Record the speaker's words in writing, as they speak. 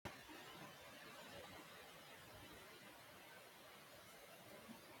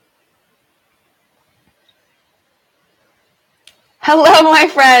Hello, my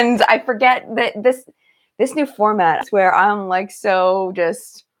friends. I forget that this new format is where I'm like so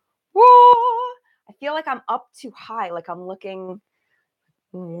just whoa. I feel like I'm up too high, like I'm looking.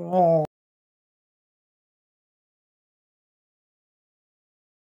 Whoa.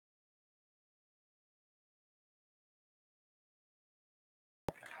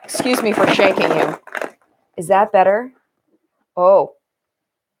 Excuse me for shaking you. Is that better? Oh,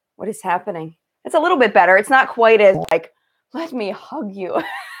 what is happening? It's a little bit better. It's not quite as like, let me hug you.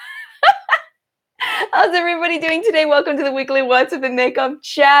 How's everybody doing today? Welcome to the weekly What's Up in Makeup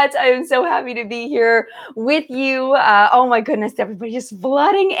chat. I am so happy to be here with you. Oh my goodness, everybody just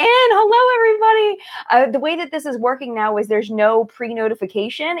flooding in. Hello, everybody. The way that this is working now is there's no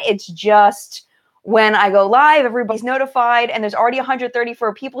pre-notification. It's just when I go live, everybody's notified, and there's already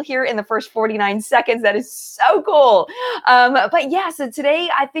 134 people here in the first 49 seconds. That is so cool. But yeah, so today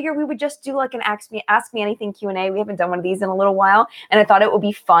I figured we would just do like an ask me anything Q&A. We haven't done one of these in a little while, and I thought it would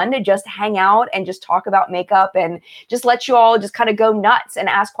be fun to just hang out and just talk about makeup and just let you all just kind of go nuts and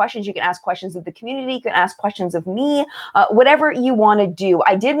ask questions. You can ask questions of the community. You can ask questions of me, whatever you want to do.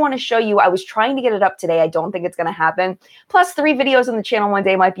 I did want to show you, I was trying to get it up today. I don't think it's going to happen. Plus 3 videos on the channel one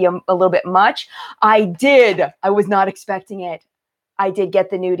day might be a little bit much. I was not expecting it. I did get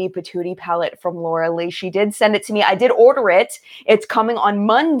the Nudie Patootie palette from Laura Lee. She did send it to me. I did order it. It's coming on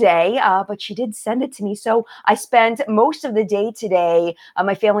Monday, but she did send it to me. So I spent most of the day today.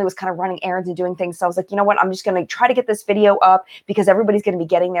 My family was kind of running errands and doing things. So I was like, you know what? I'm just going to try to get this video up because everybody's going to be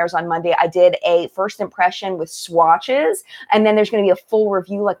getting theirs on Monday. I did a first impression with swatches, and then there's going to be a full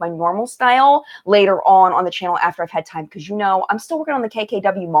review like my normal style later on the channel after I've had time because, you know, I'm still working on the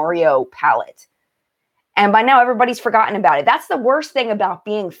KKW Mario palette. And by now, everybody's forgotten about it. That's the worst thing about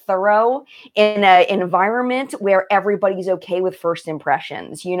being thorough in an environment where everybody's okay with first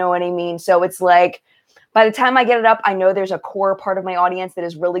impressions. You know what I mean? So it's like, by the time I get it up, I know there's a core part of my audience that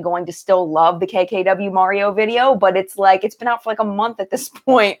is really going to still love the KKW Mario video, but it's like, it's been out for like a month at this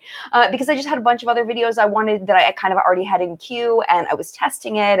point because I just had a bunch of other videos I wanted that I kind of already had in queue, and I was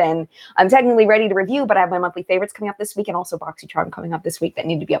testing it, and I'm technically ready to review, but I have my monthly favorites coming up this week and also BoxyCharm coming up this week that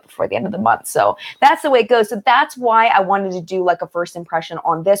need to be up before the end of the month. So that's the way it goes. So that's why I wanted to do like a first impression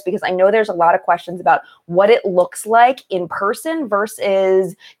on this, because I know there's a lot of questions about what it looks like in person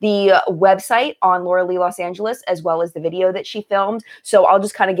versus the website on Laura Lee Los Angeles, as well as the video that she filmed. So I'll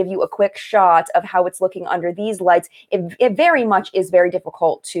just kind of give you a quick shot of how it's looking under these lights. It very much is very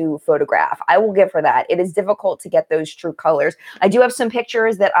difficult to photograph. I will give her that. It is difficult to get those true colors. I do have some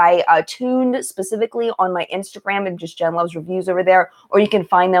pictures that I tuned specifically on my Instagram and just Jen Loves Reviews over there, or you can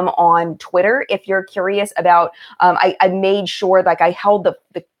find them on Twitter if you're curious about. I made sure like I held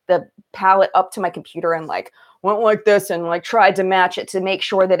the palette up to my computer and like went like this and like tried to match it to make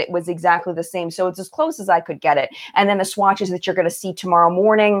sure that it was exactly the same. So it's as close as I could get it. And then the swatches that you're going to see tomorrow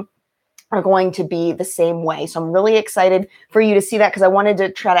morning are going to be the same way. So I'm really excited for you to see that because I wanted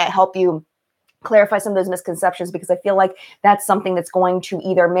to try to help you clarify some of those misconceptions, because I feel like that's something that's going to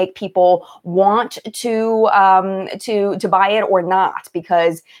either make people want to buy it or not,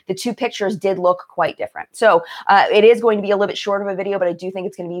 because the two pictures did look quite different. So it is going to be a little bit short of a video, but I do think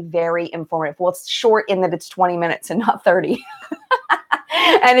it's going to be very informative. Well, it's short in that it's 20 minutes and not 30.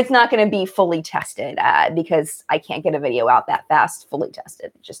 And it's not going to be fully tested because I can't get a video out that fast fully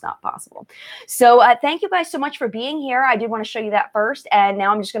tested. It's just not possible. So thank you guys so much for being here. I did want to show you that first. And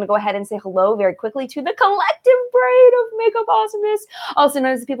now I'm just going to go ahead and say hello very quickly to the collective brain of makeup awesomeness, also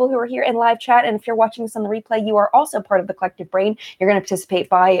known as the people who are here in live chat. And if you're watching this on the replay, you are also part of the collective brain. You're going to participate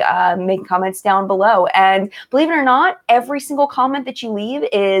by making comments down below. And believe it or not, every single comment that you leave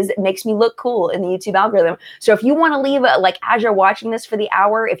makes me look cool in the YouTube algorithm. So if you want to leave, like as you're watching this for the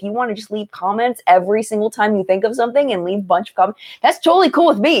hour, if you want to just leave comments every single time you think of something and leave a bunch of comments, that's totally cool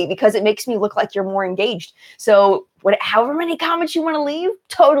with me because it makes me look like you're more engaged. So however many comments you want to leave,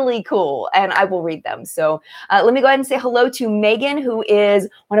 totally cool. And I will read them. So let me go ahead and say hello to Megan, who is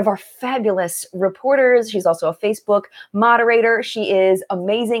one of our fabulous reporters. She's also a Facebook moderator. She is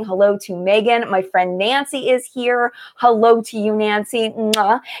amazing. Hello to Megan. My friend Nancy is here. Hello to you, Nancy.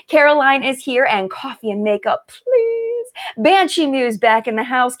 Mwah. Caroline is here, and Coffee and Makeup, please. Banshee Muse back in the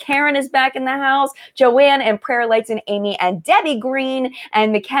house. Karen is back in the house. Joanne and Prayer Lights and Amy and Debbie Green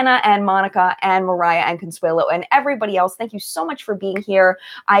and McKenna and Monica and Mariah and Consuelo and everybody else. Thank you so much for being here.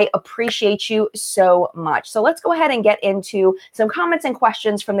 I appreciate you so much. So let's go ahead and get into some comments and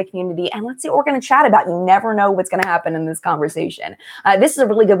questions from the community, and let's see what we're going to chat about. You never know what's going to happen in this conversation. This is a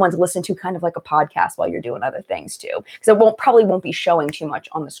really good one to listen to, kind of like a podcast while you're doing other things too, because it probably won't be showing too much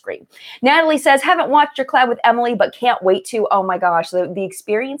on the screen. Natalie says, haven't watched your collab with Emily, but can't cannot wait to, oh my gosh, the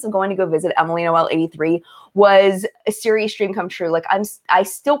experience of going to go visit Emily Noel 83 was a serious dream come true. Like I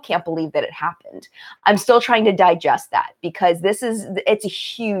still can't believe that it happened. I'm still trying to digest that because it's a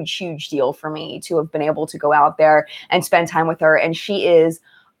huge, huge deal for me to have been able to go out there and spend time with her. And she is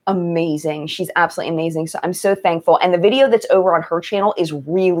amazing. She's absolutely amazing. So I'm so thankful. And the video that's over on her channel is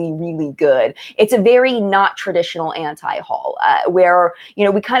really, really good. It's a very not traditional anti-haul where, you know,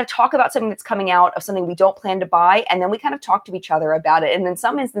 we kind of talk about something that's coming out of something we don't plan to buy. And then we kind of talk to each other about it. And in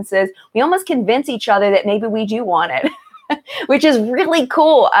some instances, we almost convince each other that maybe we do want it. Which is really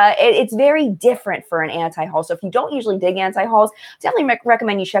cool. It's very different for an anti-haul. So if you don't usually dig anti-hauls, definitely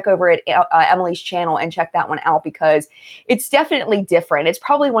recommend you check over at Emily's channel and check that one out because it's definitely different. It's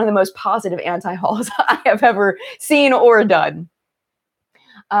probably one of the most positive anti-hauls I have ever seen or done.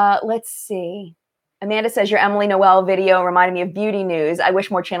 Let's see. Amanda says, your Emily Noel video reminded me of beauty news. I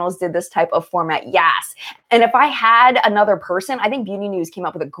wish more channels did this type of format. Yes. And if I had another person, I think beauty news came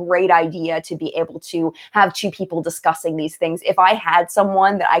up with a great idea to be able to have two people discussing these things. If I had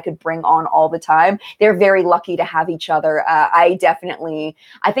someone that I could bring on all the time, they're very lucky to have each other. I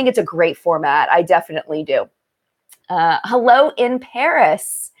think it's a great format. I definitely do. Hello in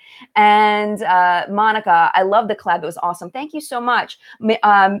Paris. And Monica, I love the collab. It was awesome. Thank you so much.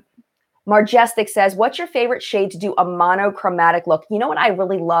 Marjestic says, what's your favorite shade to do a monochromatic look? You know what I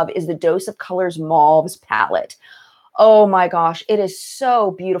really love is the Dose of Colors Mauves palette. Oh my gosh, it is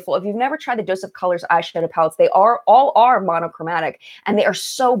so beautiful. If you've never tried the Dose of Colors eyeshadow palettes, they all are monochromatic and they are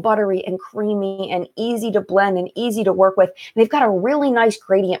so buttery and creamy and easy to blend and easy to work with. And they've got a really nice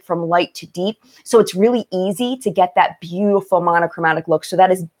gradient from light to deep. So it's really easy to get that beautiful monochromatic look. So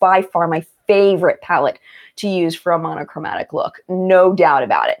that is by far my favorite palette to use for a monochromatic look. No doubt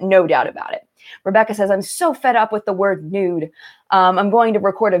about it. No doubt about it. Rebecca says, I'm so fed up with the word nude. I'm going to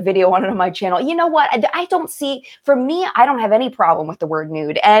record a video on it on my channel. You know what? I don't see, for me, I don't have any problem with the word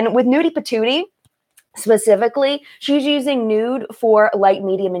nude. And with Nudie Patootie, specifically, she's using nude for light,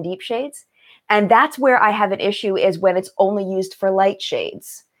 medium, and deep shades. And that's where I have an issue is when it's only used for light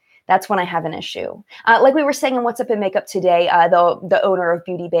shades. That's when I have an issue. Like we were saying in What's Up in Makeup today, the owner of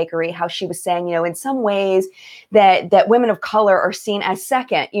Beauty Bakery, how she was saying, you know, in some ways that women of color are seen as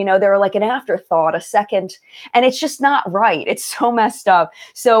second, you know, they're like an afterthought, a second, and it's just not right. It's so messed up.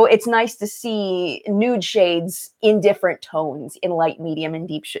 So it's nice to see nude shades in different tones, in light, medium, and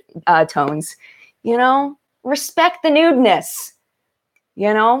deep tones, you know, respect the nudeness,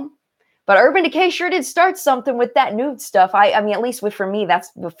 you know. But Urban Decay sure did start something with that nude stuff. I mean, at least for me, that's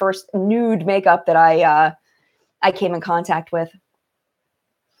the first nude makeup that I came in contact with.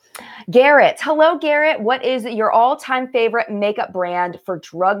 Garrett. Hello, Garrett. What is your all-time favorite makeup brand for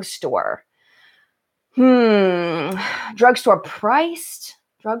drugstore? Drugstore priced?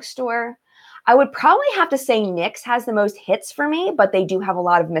 Drugstore? I would probably have to say NYX has the most hits for me, but they do have a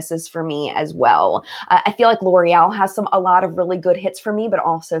lot of misses for me as well. I feel like L'Oreal has a lot of really good hits for me, but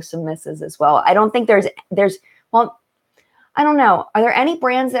also some misses as well. I don't think there's, well, I don't know. Are there any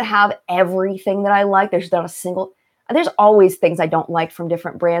brands that have everything that I like? There's not a single, there's always things I don't like from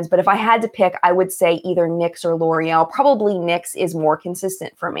different brands, but if I had to pick, I would say either NYX or L'Oreal. Probably NYX is more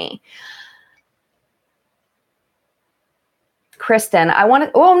consistent for me. Kristen,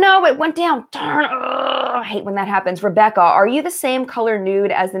 oh no, it went down. Darn, I hate when that happens. Rebecca, are you the same color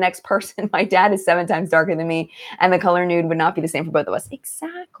nude as the next person? My dad is 7 times darker than me, and the color nude would not be the same for both of us.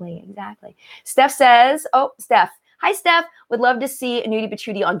 Exactly. Steph says, hi, Steph. Would love to see Nudie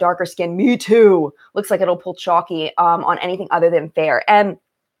Patootie on darker skin. Me too. Looks like it'll pull chalky on anything other than fair. And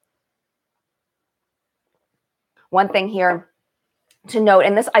one thing here to note,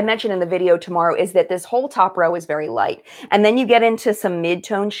 and this I mentioned in the video tomorrow, is that this whole top row is very light. And then you get into some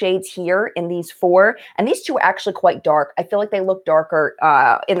mid-tone shades here in these 4. And these 2 are actually quite dark. I feel like they look darker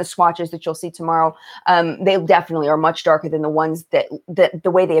in the swatches that you'll see tomorrow. They definitely are much darker than the ones that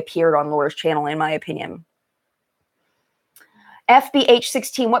the way they appeared on Laura's channel, in my opinion.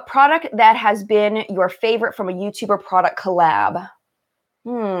 FBH16, what product that has been your favorite from a YouTuber product collab?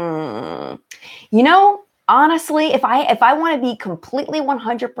 You know, honestly, if I want to be completely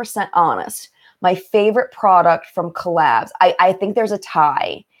 100% honest, my favorite product from collabs, I think there's a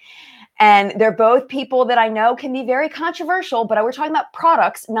tie. And they're both people that I know can be very controversial, but we're talking about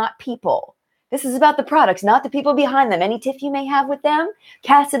products, not people. This is about the products, not the people behind them. Any tiff you may have with them,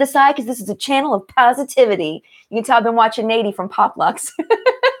 cast it aside because this is a channel of positivity. You can tell I've been watching Nady from Pop Lux.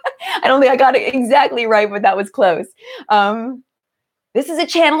 I don't think I got it exactly right, but that was close. This is a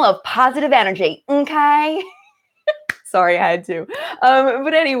channel of positive energy, okay? Sorry, I had to.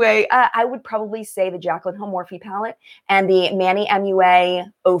 But anyway, I would probably say the Jaclyn Hill Morphe palette and the Manny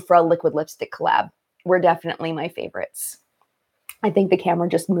MUA Ofra liquid lipstick collab. were definitely my favorites. I think the camera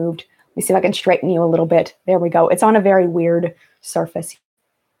just moved. Let me see if I can straighten you a little bit. There we go. It's on a very weird surface.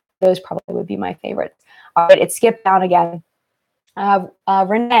 Those probably would be my favorites. All right, it skipped down again.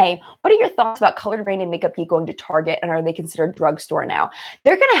 Renee, what are your thoughts about Colored Rain and Makeup Geek going to Target, and are they considered drugstore now?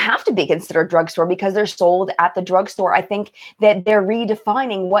 They're going to have to be considered drugstore because they're sold at the drugstore. I think that they're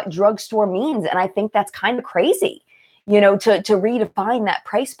redefining what drugstore means, and I think that's kind of crazy, to redefine that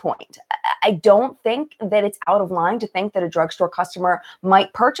price point. I don't think that it's out of line to think that a drugstore customer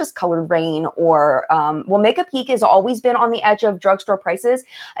might purchase Colored Rain or, Makeup Geek has always been on the edge of drugstore prices.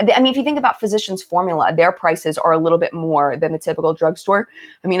 I mean, if you think about Physicians Formula, their prices are a little bit more than the typical drugstore.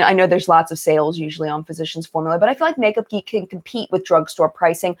 I mean, I know there's lots of sales usually on Physicians Formula, but I feel like Makeup Geek can compete with drugstore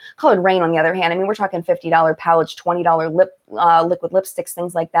pricing. Colored Rain, on the other hand, I mean, we're talking $50 palettes, $20 liquid lipsticks,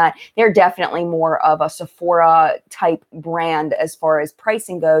 things like that. They're definitely more of a Sephora type brand as far as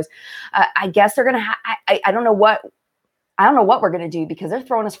pricing goes. I guess they're gonna. I don't know what we're gonna do because they're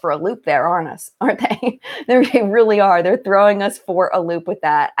throwing us for a loop there, aren't they? They really are. They're throwing us for a loop with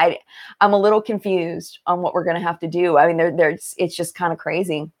that. I'm a little confused on what we're gonna have to do. I mean, it's just kind of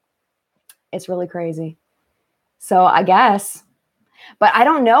crazy. It's really crazy. So I guess. But I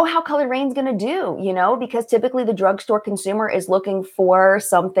don't know how Colored Rain's going to do, because typically the drugstore consumer is looking for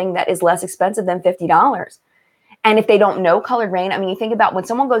something that is less expensive than $50. And if they don't know Colored Rain, I mean, you think about when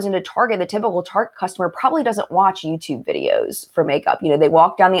someone goes into Target, the typical Target customer probably doesn't watch YouTube videos for makeup. They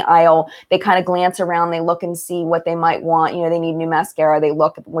walk down the aisle, they kind of glance around, they look and see what they might want. They need new mascara. They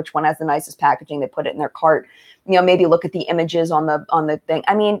look at which one has the nicest packaging. They put it in their cart, maybe look at the images on the thing.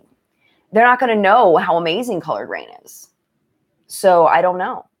 I mean, they're not going to know how amazing Colored Rain is. So I don't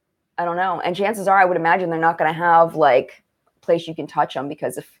know. And chances are, I would imagine they're not going to have like a place you can touch them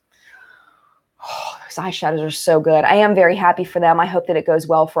because those eyeshadows are so good. I am very happy for them. I hope that it goes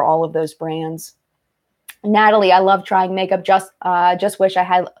well for all of those brands. Natalie, I love trying makeup. Just wish I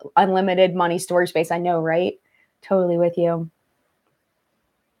had unlimited money storage space. I know, right? Totally with you.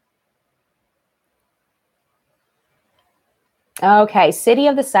 Okay, City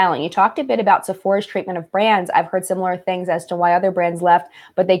of the Silent. You talked a bit about Sephora's treatment of brands. I've heard similar things as to why other brands left,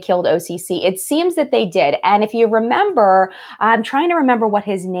 but they killed OCC. It seems that they did. And if you remember, I'm trying to remember what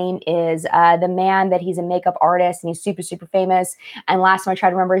his name is. The man that he's a makeup artist and he's super, super famous. And last time I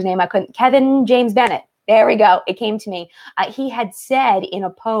tried to remember his name, I couldn't. Kevin James Bennett. There we go. It came to me. He had said in a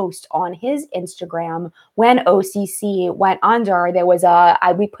post on his Instagram when OCC went under, there was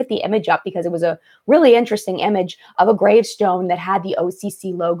we put the image up because it was a really interesting image of a gravestone that had the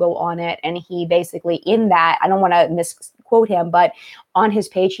OCC logo on it. And he basically, in that, I don't want to misquote him, but on his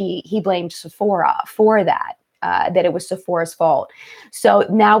page, he blamed Sephora for that. That it was Sephora's fault. So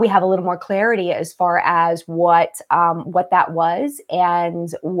now we have a little more clarity as far as what that was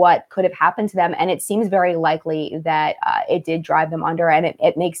and what could have happened to them. And it seems very likely that it did drive them under, and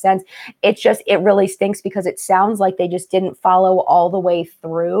it makes sense. It really stinks because it sounds like they just didn't follow all the way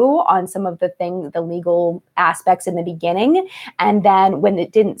through on some of the legal aspects in the beginning. And then when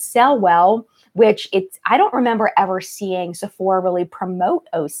it didn't sell well, I don't remember ever seeing Sephora really promote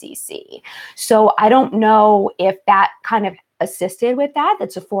OCC. So I don't know if that kind of assisted with that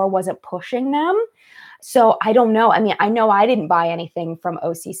Sephora wasn't pushing them. So I don't know. I mean, I know I didn't buy anything from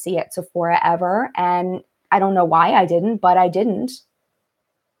OCC at Sephora ever. And I don't know why I didn't, but I didn't.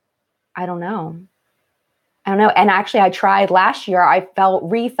 I don't know. And actually I tried last year. I fell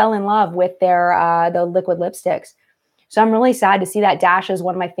in love with their, the liquid lipsticks. So I'm really sad to see that. Dash is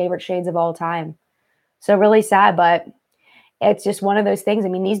one of my favorite shades of all time. So really sad, but it's just one of those things. I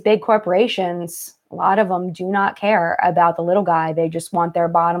mean, these big corporations, a lot of them do not care about the little guy. They just want their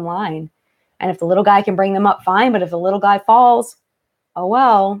bottom line. And if the little guy can bring them up, fine. But if the little guy falls, oh,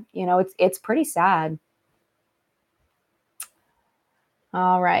 well, it's pretty sad.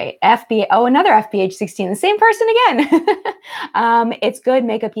 All right. FBA. Oh, another FBH 16. The same person again. It's good.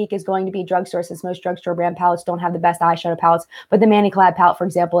 Makeup Geek is going to be drugstore since most drugstore brand palettes don't have the best eyeshadow palettes. But the Manny Clad palette, for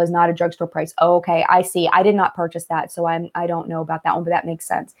example, is not a drugstore price. Oh, okay. I see. I did not purchase that. So I don't know about that one, but that makes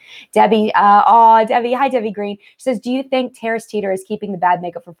sense. Debbie. Debbie. Hi, Debbie Green. She says, do you think Terrace Teeter is keeping the bad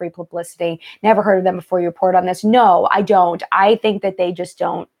makeup for free publicity? Never heard of them before you report on this. No, I don't. I think that they just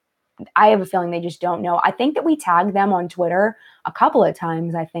don't. I have a feeling they just don't know. I think that we tagged them on Twitter a couple of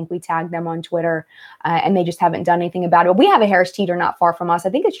times. I think we tagged them on Twitter and they just haven't done anything about it. But we have a Harris Teeter not far from us. I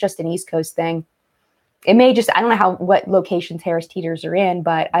think it's just an East Coast thing. It may just, I don't know what locations Harris Teeters are in,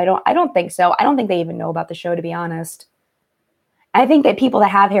 but I don't think so. I don't think they even know about the show, to be honest. I think that people that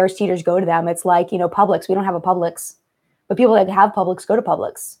have Harris Teeters go to them. It's like, Publix. We don't have a Publix, but people that have Publix go to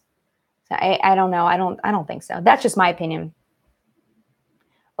Publix. So I don't know. I don't think so. That's just my opinion.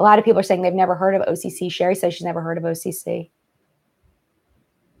 A lot of people are saying they've never heard of OCC. Sherry says she's never heard of OCC.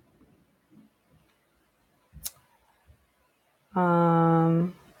 Oh,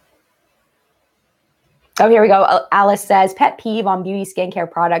 here we go. Alice says, pet peeve on beauty skincare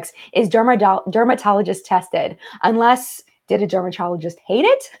products is dermatologist tested. Unless, did a dermatologist hate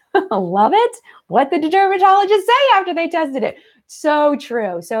it? Love it? What did the dermatologist say after they tested it? So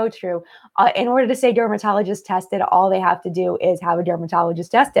true. So true. In order to say dermatologist tested, all they have to do is have a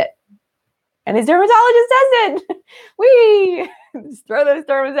dermatologist test it. And is dermatologist tested? Whee! Just throw those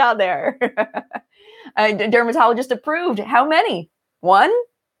terms out there. Dermatologist approved. How many? 1?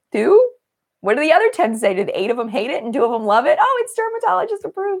 2? What do the other 10 say? Did 8 of them hate it and 2 of them love it? Oh, it's dermatologist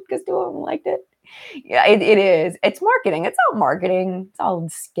approved because 2 of them liked it. Yeah, it is. It's marketing. It's all marketing. It's all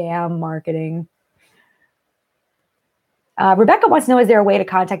scam marketing. Rebecca wants to know, is there a way to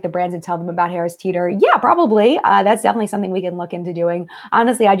contact the brands and tell them about Harris Teeter? Yeah, probably. That's definitely something we can look into doing.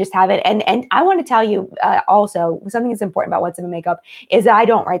 Honestly, I just have it. And I want to tell you also, something that's important about What's Up in Makeup is that I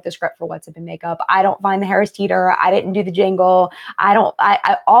don't write the script for What's Up in Makeup. I don't find the Harris Teeter. I didn't do the jingle.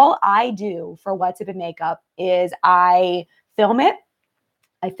 All I do for What's Up in Makeup is I film it.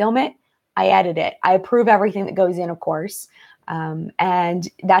 I edit it. I approve everything that goes in, of course. And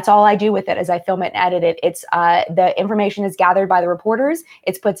that's all I do with it, is I film it and edit it. It's the information is gathered by the reporters.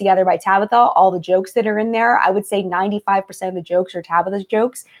 It's put together by Tabitha. All the jokes that are in there, I would say 95% of the jokes are Tabitha's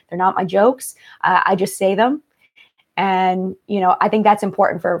jokes. They're not my jokes. I just say them. And, I think that's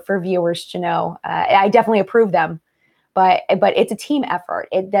important for viewers to know. I definitely approve them. But it's a team effort.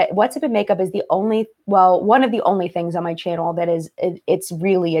 That What's Up in Makeup is one of the only things on my channel that it's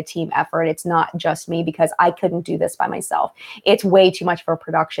really a team effort. It's not just me, because I couldn't do this by myself. It's way too much for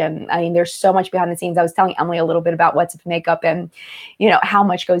production. I mean, there's so much behind the scenes. I was telling Emily a little bit about What's Up in Makeup and, how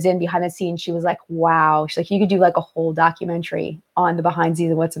much goes in behind the scenes. She was like, wow. She's like, you could do like a whole documentary on the behind the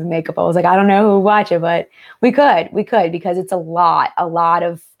scenes of What's Up in Makeup. I was like, I don't know who would watch it, but we could, because it's a lot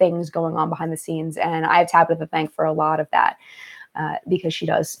of things going on behind the scenes. And I have Tabitha to thank for a lot of that, because she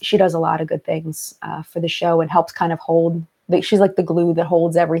does a lot of good things for the show and helps kind of hold. She's like the glue that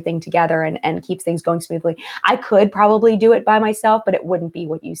holds everything together and keeps things going smoothly. I could probably do it by myself, but it wouldn't be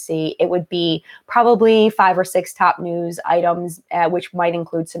what you see. It would be probably 5 or 6 top news items, which might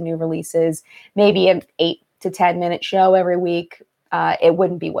include some new releases, maybe an 8 to 10 minute show every week. It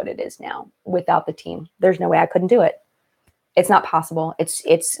wouldn't be what it is now without the team. There's no way I couldn't do it. It's not possible.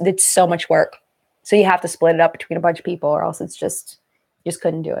 It's so much work. So you have to split it up between a bunch of people, or else it's just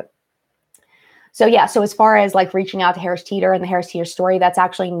couldn't do it. So yeah, so as far as like reaching out to Harris Teeter and the Harris Teeter story, that's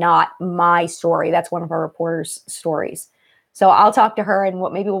actually not my story. That's one of our reporters' stories. So I'll talk to her, and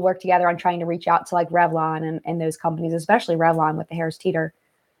maybe we'll work together on trying to reach out to like Revlon and those companies, especially Revlon with the Harris Teeter,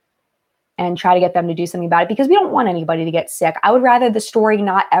 and try to get them to do something about it, because we don't want anybody to get sick. I would rather the story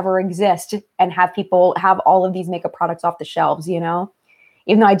not ever exist and have people have all of these makeup products off the shelves,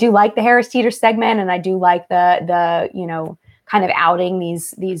 even though I do like the Harris Teeter segment, and I do like the kind of outing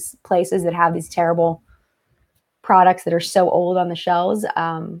these places that have these terrible products that are so old on the shelves.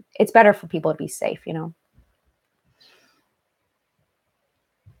 It's better for people to be safe,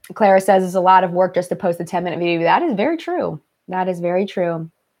 Clara says it's a lot of work just to post a 10-minute video. That is very true. That is very true.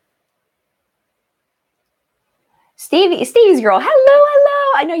 Stevie's girl. Hello.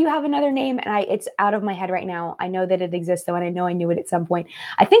 I know you have another name, and it's out of my head right now. I know that it exists, though, and I know I knew it at some point.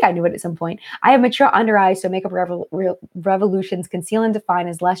 I think I knew it at some point. I have mature under eyes, so Makeup Revolution's Conceal and Define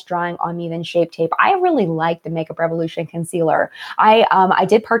is less drying on me than Shape Tape. I really like the Makeup Revolution concealer. I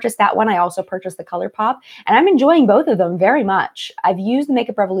did purchase that one. I also purchased the ColourPop, and I'm enjoying both of them very much. I've used the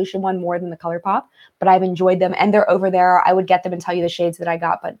Makeup Revolution one more than the ColourPop, but I've enjoyed them, and they're over there. I would get them and tell you the shades that I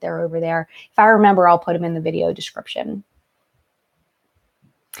got, but they're over there. If I remember, I'll put them in the video description.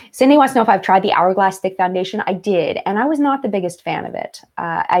 Cindy wants to know if I've tried the Hourglass Stick Foundation. I did, and I was not the biggest fan of it.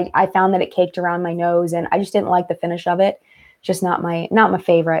 I found that it caked around my nose, and I just didn't like the finish of it. Just not my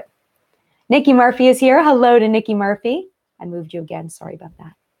favorite. Nikki Murphy is here. Hello to Nikki Murphy. I moved you again. Sorry about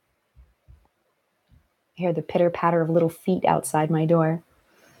that. I hear the pitter-patter of little feet outside my door.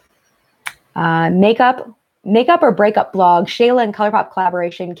 Makeup or breakup blog, Shayla and ColourPop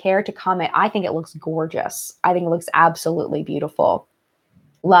collaboration. Care to comment? I think it looks gorgeous. I think it looks absolutely beautiful.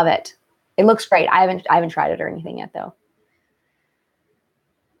 Love it. It looks great. I haven't tried it or anything yet, though.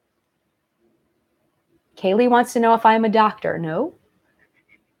 Kaylee wants to know if I'm a doctor. No.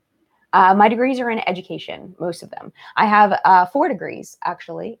 My degrees are in education, most of them. I have 4 degrees,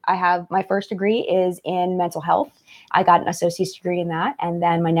 actually. My first degree is in mental health. I got an associate's degree in that. And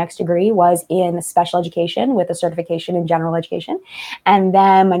then my next degree was in special education with a certification in general education. And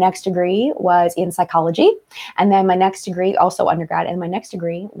then my next degree was in psychology. And then my next degree, also undergrad, and my next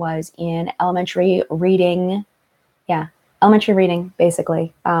degree was in elementary reading. Yeah, elementary reading,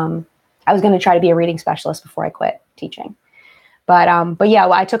 basically. I was going to try to be a reading specialist before I quit teaching. But yeah,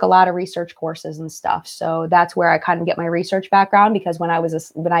 well, I took a lot of research courses and stuff. So that's where I kind of get my research background, because when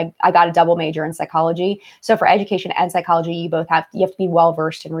I got a double major in psychology. So for education and psychology, you have to be well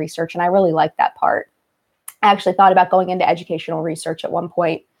versed in research. And I really like that part. I actually thought about going into educational research at one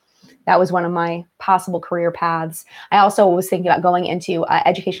point. That was one of my possible career paths. I also was thinking about going into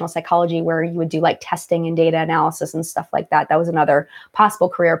educational psychology, where you would do like testing and data analysis and stuff like that. That was another possible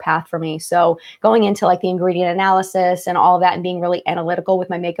career path for me. So going into like the ingredient analysis and all of that and being really analytical with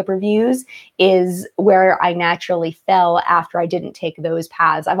my makeup reviews is where I naturally fell after I didn't take those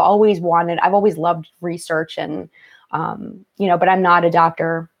paths. I've always loved research and, but I'm not a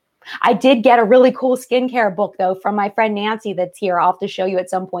doctor. I did get a really cool skincare book, though, from my friend Nancy that's here. I'll have to show you at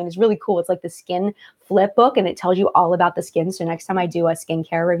some point. It's really cool. It's like the skin flip book, and it tells you all about the skin. So next time I do a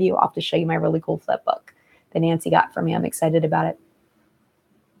skincare review, I'll have to show you my really cool flip book that Nancy got for me. I'm excited about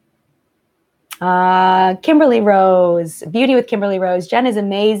it. Kimberly Rose, Beauty with Kimberly Rose. Jen is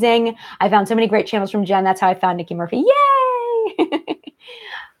amazing. I found so many great channels from Jen. That's how I found Nikki Murphy. Yay!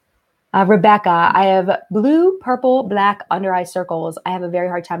 Rebecca, I have blue, purple, black under eye circles. I have a very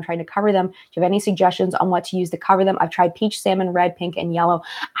hard time trying to cover them. Do you have any suggestions on what to use to cover them? I've tried peach, salmon, red, pink, and yellow.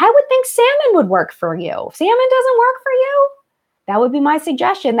 I would think salmon would work for you. If salmon doesn't work for you, that would be my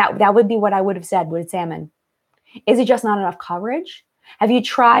suggestion. That would be what I would have said with salmon. Is it just not enough coverage? Have you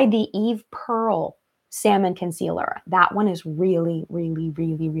tried the Eve Pearl Salmon Concealer? That one is really, really,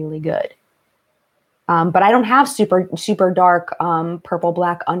 really, really good. But I don't have super dark purple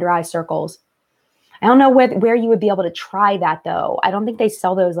black under eye circles. I don't know where you would be able to try that, though. I don't think they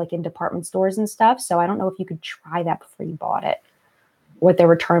sell those like in department stores and stuff. So I don't know if you could try that before you bought it, what their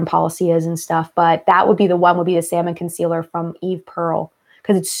return policy is and stuff. But that would be the salmon concealer from Eve Pearl,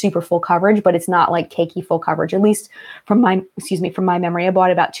 because it's super full coverage, but it's not like cakey full coverage. At least from my memory. I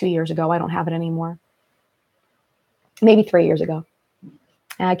bought it about 2 years ago. I don't have it anymore. Maybe 3 years ago.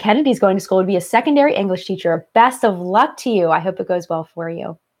 Kennedy's going to school to be a secondary English teacher. Best of luck to you. I hope it goes well for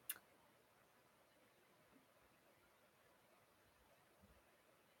you.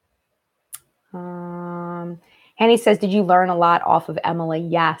 Annie says, did you learn a lot off of Emily?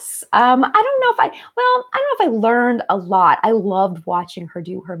 Yes. I don't know if I learned a lot. I loved watching her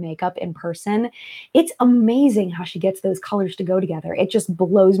do her makeup in person. It's amazing how she gets those colors to go together. It just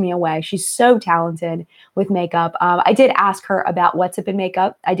blows me away. She's so talented with makeup. I did ask her about what's up in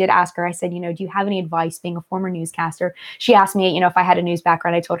makeup. I said, do you have any advice being a former newscaster? She asked me, if I had a news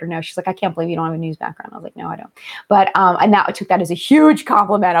background. I told her no. She's like, I can't believe you don't have a news background. I was like, no, I don't. But, and I took that as a huge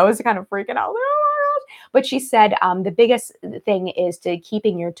compliment. I was kind of freaking out. But she said the biggest thing is trying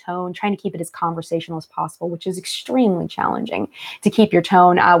to keep it as conversational as possible, which is extremely challenging to keep your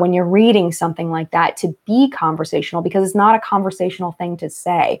tone when you're reading something like that, to be conversational, because it's not a conversational thing to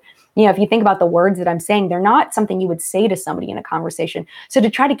say. If you think about the words that I'm saying, they're not something you would say to somebody in a conversation. So to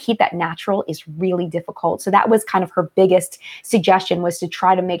try to keep that natural is really difficult. So that was kind of her biggest suggestion, was to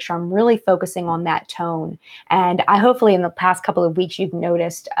try to make sure I'm really focusing on that tone. And hopefully in the past couple of weeks, you've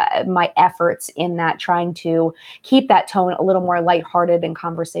noticed my efforts in that, trying to keep that tone a little more lighthearted and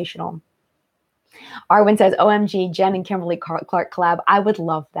conversational. Arwen says, OMG, Jen and Kimberly Clark collab. I would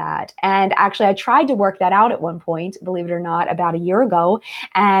love that. And actually, I tried to work that out at one point, believe it or not, about a year ago.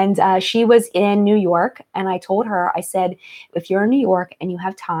 And she was in New York. And I told her, I said, if you're in New York and you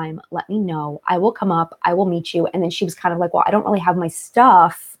have time, let me know. I will come up. I will meet you. And then she was kind of like, well, I don't really have my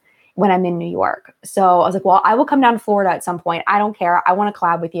stuff when I'm in New York. So I was like, well, I will come down to Florida at some point. I don't care. I want to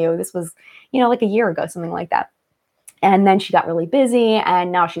collab with you. This was, like a year ago, something like that. And then she got really busy,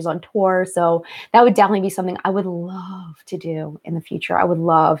 and now she's on tour. So that would definitely be something I would love to do in the future. I would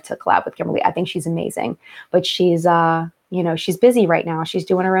love to collab with Kimberly. I think she's amazing, but she's, she's busy right now. She's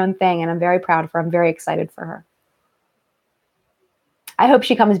doing her own thing, and I'm very proud of her. I'm very excited for her. I hope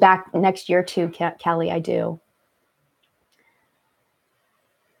she comes back next year too, Kelly. I do.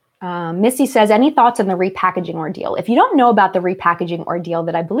 Missy says, any thoughts on the repackaging ordeal? If you don't know about the repackaging ordeal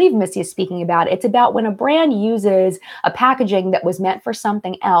that I believe Missy is speaking about, it's about when a brand uses a packaging that was meant for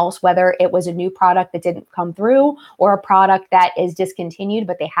something else, whether it was a new product that didn't come through or a product that is discontinued,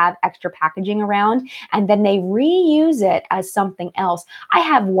 but they have extra packaging around, and then they reuse it as something else. I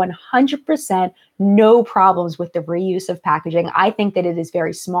have 100% no problems with the reuse of packaging. I think that it is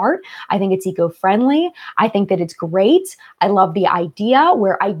very smart. I think it's eco-friendly. I think that it's great. I love the idea.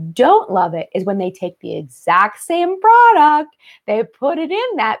 Where I don't love it is when they take the exact same product, they put it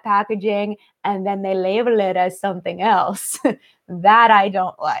in that packaging, and then they label it as something else. That I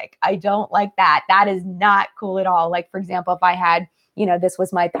don't like. I don't like that. That is not cool at all. Like, for example, if I had, this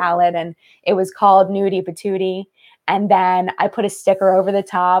was my palette and it was called Nudie Patootie, and then I put a sticker over the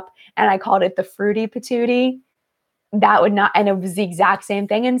top and I called it the Fruity Patootie, that would not, and it was the exact same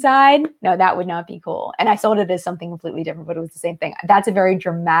thing inside. No, that would not be cool. And I sold it as something completely different, but it was the same thing. That's a very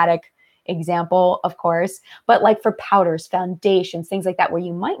dramatic example, of course, but like for powders, foundations, things like that, where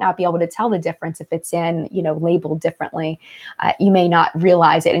you might not be able to tell the difference if it's in, labeled differently. You may not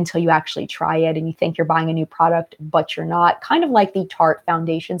realize it until you actually try it and you think you're buying a new product, but you're not. Kind of like the Tarte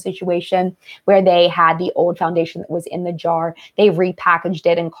foundation situation, where they had the old foundation that was in the jar. They repackaged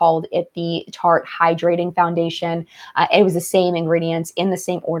it and called it the Tarte Hydrating Foundation. It was the same ingredients in the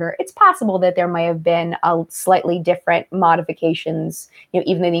same order. It's possible that there might have been a slightly different modifications,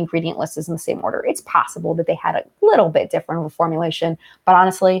 even though the ingredient list is in the same order. It's possible that they had a little bit different of a formulation, but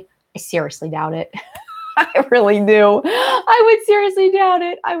honestly, I seriously doubt it. I really do. I would seriously doubt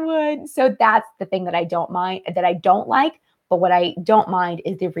it. I would. So that's the thing that I don't mind, that I don't like. But what I don't mind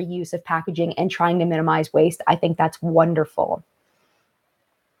is the reuse of packaging and trying to minimize waste. I think that's wonderful.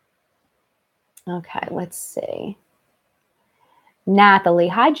 Okay, let's see. Nathalie,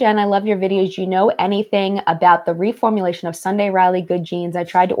 hi Jen, I love your videos. Do you know anything about the reformulation of Sunday Riley Good Jeans? I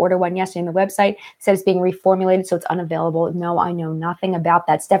tried to order one yesterday on the website. It says it's being reformulated, so it's unavailable. No, I know nothing about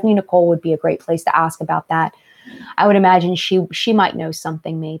that. Stephanie Nicole would be a great place to ask about that. I would imagine she might know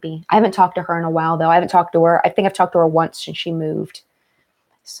something, maybe. I haven't talked to her in a while, though. I haven't talked to her. I think I've talked to her once since she moved.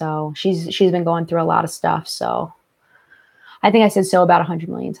 So she's been going through a lot of stuff. So I think I said so about 100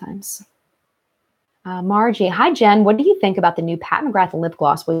 million times. Margie, hi Jen, what do you think about the new Pat McGrath lip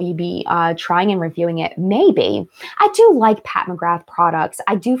gloss? Will you be trying and reviewing it? Maybe. I do like Pat McGrath products.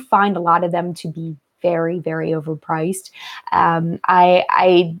 I do find a lot of them to be very, very overpriced.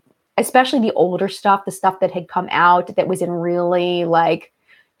 I especially the older stuff, the stuff that had come out that was in really like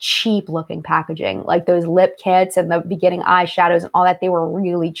cheap looking packaging, like those lip kits and the beginning eyeshadows and all that, they were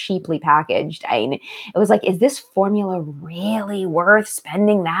really cheaply packaged. It was like, is this formula really worth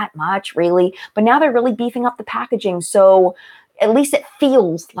spending that much? Really? But now they're really beefing up the packaging. So at least it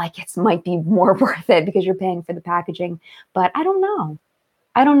feels like it might be more worth it because you're paying for the packaging. But I don't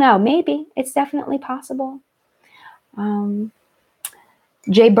know. Maybe. It's definitely possible.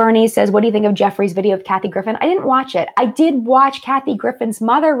 Jay Burney says, what do you think of Jeffrey's video of Kathy Griffin? I didn't watch it. I did watch Kathy Griffin's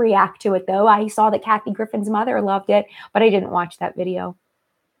mother react to it, though. I saw that Kathy Griffin's mother loved it, but I didn't watch that video.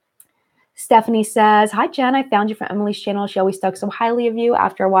 Stephanie says, hi, Jen. I found you from Emily's channel. She always spoke so highly of you.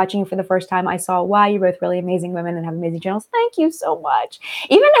 After watching you for the first time, I saw why you're both really amazing women and have amazing channels. Thank you so much.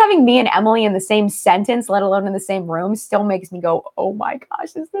 Even having me and Emily in the same sentence, let alone in the same room, still makes me go, oh my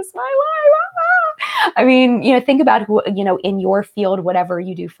gosh, is this my life? I mean, think about who, in your field, whatever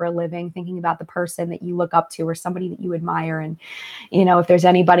you do for a living, thinking about the person that you look up to or somebody that you admire. And, if there's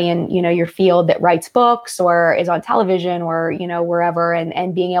anybody in, your field that writes books or is on television or, wherever,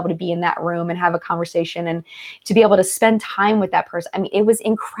 and being able to be in that room and have a conversation and to be able to spend time with that person. I mean, it was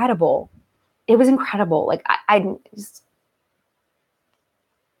incredible. It was incredible. Like it was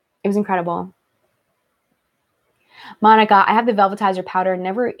incredible. Monica, I have the Velvetizer powder,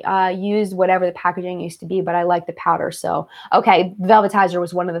 never used whatever the packaging used to be, but I like the powder. So, okay, Velvetizer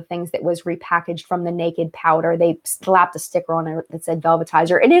was one of the things that was repackaged from the Naked powder. They slapped a sticker on it that said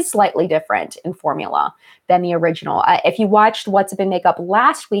Velvetizer. It is slightly different in formula than the original. If you watched What's Up in Makeup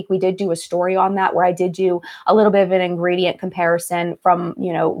last week, we did do a story on that where I did do a little bit of an ingredient comparison from,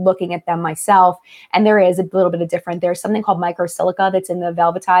 looking at them myself. And there is a little bit of different. There's something called microsilica that's in the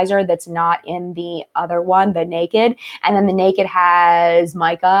Velvetizer that's not in the other one, the Naked. And then the Naked has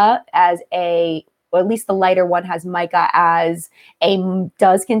mica as or at least the lighter one has mica as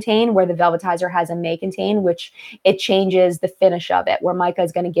does contain, where the Velvetizer has a may contain, which it changes the finish of it, where mica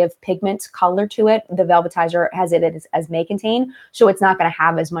is going to give pigment color to it. The Velvetizer has it as may contain, so it's not going to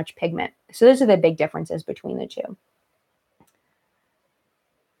have as much pigment. So those are the big differences between the two.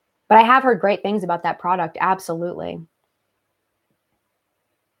 But I have heard great things about that product. Absolutely.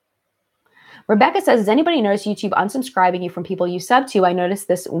 Rebecca says, does anybody notice YouTube unsubscribing you from people you sub to? I noticed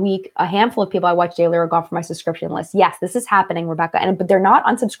this week a handful of people I watch daily are gone from my subscription list. Yes, this is happening, Rebecca, but they're not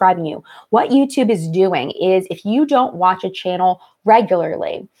unsubscribing you. What YouTube is doing is if you don't watch a channel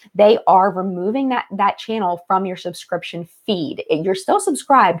regularly, they are removing that channel from your subscription feed. You're still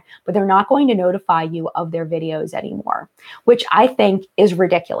subscribed, but they're not going to notify you of their videos anymore, which I think is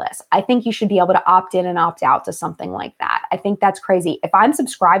ridiculous. I think you should be able to opt in and opt out to something like that. I think that's crazy. If I'm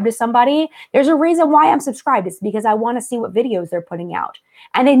subscribed to somebody, there's a reason why I'm subscribed. It's because I want to see what videos they're putting out.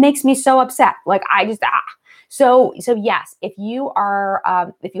 And it makes me so upset. Like I just, So yes, if you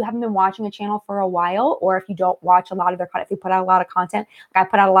haven't been watching a channel for a while, or if you don't watch a lot of their content, if you put out a lot of content, like I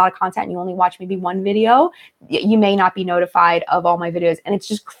put out a lot of content and you only watch maybe one video, you may not be notified of all my videos. And it's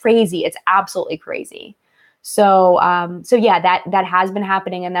just crazy. It's absolutely crazy. So yeah, that has been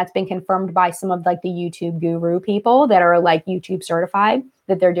happening, and that's been confirmed by some of like the YouTube guru people that are like YouTube certified,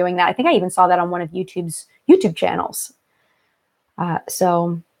 that they're doing that. I think I even saw that on one of YouTube's YouTube channels.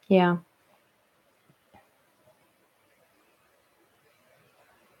 So yeah.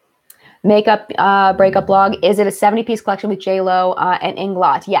 Makeup breakup blog. Is it a 70-piece collection with J-Lo and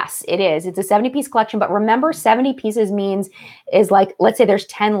Inglot? Yes, it is. It's a 70-piece collection, but remember 70 pieces is like, let's say there's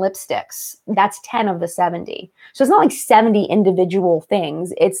 10 lipsticks. That's 10 of the 70. So it's not like 70 individual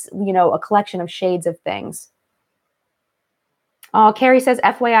things. It's, a collection of shades of things. Oh, Carrie says,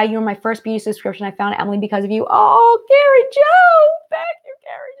 FYI, you were my first beauty subscription. I found Emily because of you. Oh, Carrie Joe. Thank you,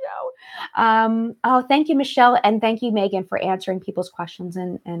 Carrie Joe. Oh, thank you, Michelle. And thank you, Megan, for answering people's questions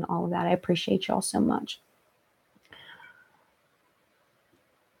and all of that. I appreciate y'all so much.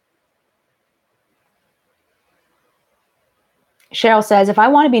 Cheryl says, if I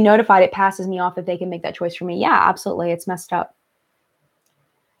want to be notified, it passes me off if they can make that choice for me. Yeah, absolutely. It's messed up.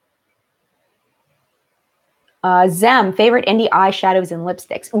 Zem, favorite indie eyeshadows and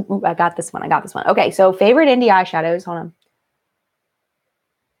lipsticks. Ooh, I got this one. Okay, so favorite indie eyeshadows. Hold on.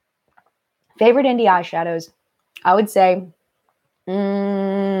 Favorite indie eyeshadows. I would say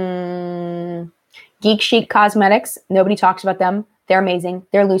Geek Chic Cosmetics. Nobody talks about them. They're amazing.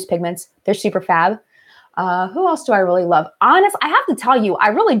 They're loose pigments. They're super fab. Who else do I really love? Honest, I have to tell you, I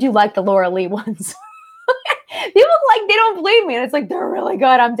really do like the Laura Lee ones. People like, they don't believe me. And it's like, they're really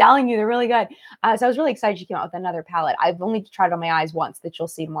good. I'm telling you, they're really good. So I was really excited she came out with another palette. I've only tried it on my eyes once, that you'll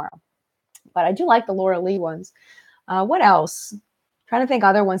see tomorrow. But I do like the Laura Lee ones. What else? Trying to think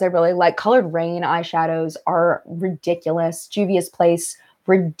other ones I really like. Colored Rain eyeshadows are ridiculous. Juvia's Place,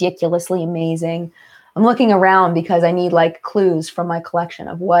 ridiculously amazing. I'm looking around because I need like clues from my collection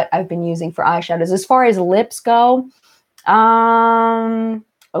of what I've been using for eyeshadows. As far as lips go,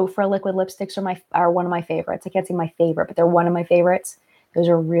 Ofra liquid lipsticks are one of my favorites. I can't say my favorite, but they're one of my favorites. Those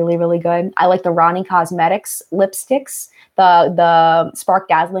are really, really good. I like the Ronnie Cosmetics lipsticks, the Spark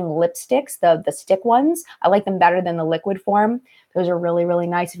Dazzling lipsticks, the stick ones. I like them better than the liquid form. Those are really, really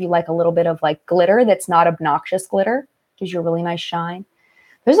nice if you like a little bit of like glitter that's not obnoxious glitter. Gives you a really nice shine.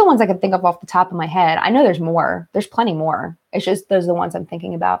 Those are the ones I can think of off the top of my head. I know there's more. There's plenty more. It's just those are the ones I'm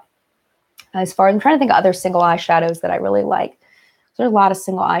thinking about. As far as I'm trying to think of other single eyeshadows that I really like. There's a lot of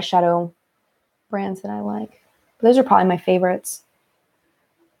single eyeshadow brands that I like. Those are probably my favorites.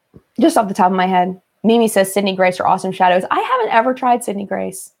 Just off the top of my head. Mimi says Sydney Grace are awesome shadows. I haven't ever tried Sydney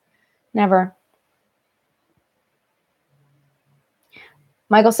Grace. Never.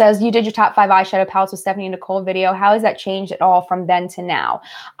 Michael says, you did your top 5 eyeshadow palettes with Stephanie and Nicole video. How has that changed at all from then to now?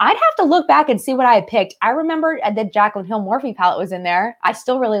 I'd have to look back and see what I had picked. I remember the Jaclyn Hill Morphe palette was in there. I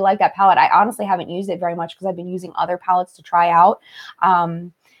still really like that palette. I honestly haven't used it very much because I've been using other palettes to try out.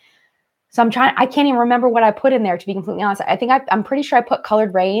 So I can't even remember what I put in there, to be completely honest. I think I'm pretty sure I put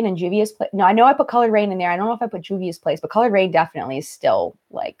Colored Rain and Juvia's Place. No, I know I put Colored Rain in there. I don't know if I put Juvia's Place, but Colored Rain definitely is still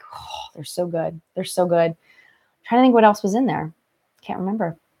like, oh, they're so good. They're so good. I'm trying to think what else was in there. Can't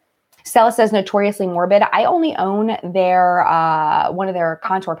remember. Stella says Notoriously Morbid. I only own their one of their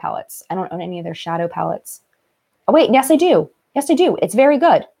contour palettes. I don't own any of their shadow palettes. Oh wait, yes I do. Yes I do. It's very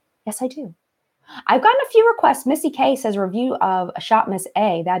good. Yes I do. I've gotten a few requests. Missy K says review of Shop Miss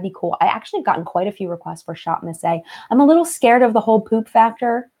A. That'd be cool. I actually have gotten quite a few requests for Shop Miss A. I'm a little scared of the whole poop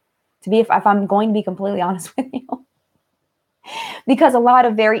factor, if I'm going to be completely honest with you, because a lot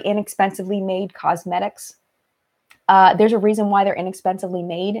of very inexpensively made cosmetics. There's a reason why they're inexpensively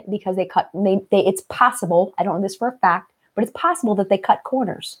made, because it's possible, I don't know this for a fact, but it's possible that they cut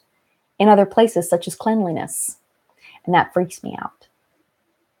corners in other places such as cleanliness. And that freaks me out.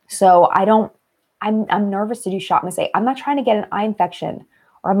 So I'm nervous to do Shop Miss A. I'm not trying to get an eye infection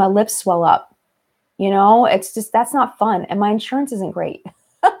or my lips swell up. It's just, that's not fun. And my insurance isn't great.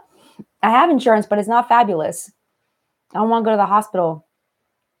 I have insurance, but it's not fabulous. I don't want to go to the hospital.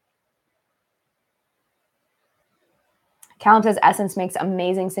 Callum says Essence makes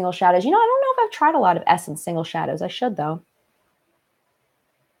amazing single shadows. I don't know if I've tried a lot of Essence single shadows. I should, though.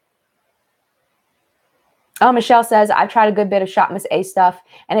 Oh, Michelle says, I've tried a good bit of Shop Miss A stuff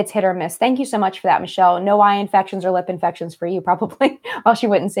and it's hit or miss. Thank you so much for that, Michelle. No eye infections or lip infections for you, probably. Well, she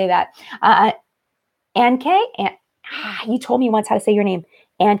wouldn't say that. Anke, you told me once how to say your name.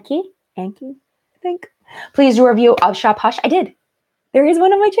 Anke, I think. Please do a review of Shop Hush. I did. There is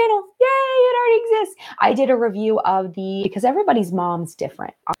one on my channel. Yay, it already exists. I did a review of because everybody's mom's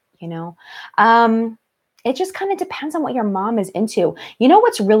different, you know. It just kind of depends on what your mom is into. You know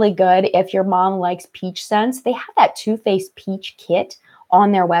what's really good if your mom likes peach scents? They have that Too Faced peach kit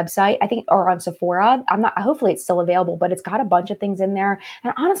on their website, I think, or on Sephora. Hopefully it's still available, but it's got a bunch of things in there.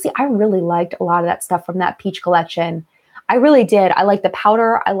 And honestly, I really liked a lot of that stuff from that peach collection. I really did. I like the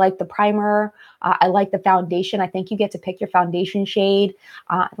powder. I like the primer. I like the foundation. I think you get to pick your foundation shade.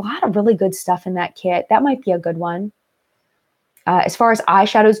 A lot of really good stuff in that kit. That might be a good one. As far as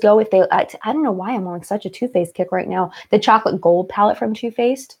eyeshadows go, I don't know why I'm on like such a Too Faced kick right now. The chocolate gold palette from Too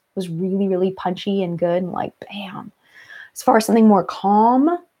Faced was really, really punchy and good. And like, bam. As far as something more calm,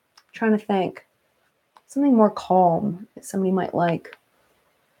 I'm trying to think. Something more calm that somebody might like.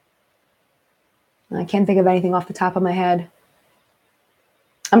 I can't think of anything off the top of my head.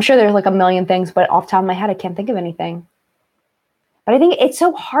 I'm sure there's like a million things, but off the top of my head, I can't think of anything. But I think it's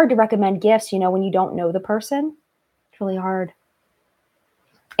so hard to recommend gifts, you know, when you don't know the person. It's really hard.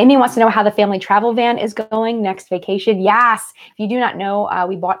 Amy wants to know how the family travel van is going next vacation. Yes. If you do not know,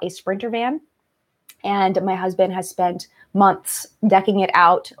 we bought a Sprinter van. And my husband has spent months decking it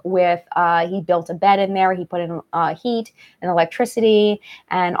out with, he built a bed in there. He put in heat and electricity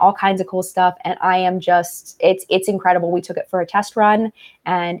and all kinds of cool stuff. And I am just, it's incredible. We took it for a test run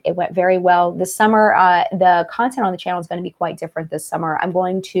and it went very well. This summer, the content on the channel is going to be quite different this summer. I'm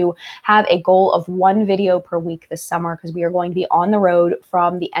going to have a goal of 1 video per week this summer because we are going to be on the road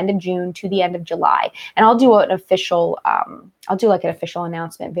from the end of June to the end of July. And I'll do an official, I'll do like an official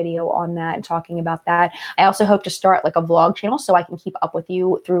announcement video on that and talking about that. I also hope to start like a vlog channel so I can keep up with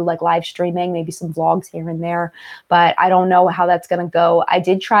you through like live streaming, maybe some vlogs here and there, but I don't know how that's going to go. I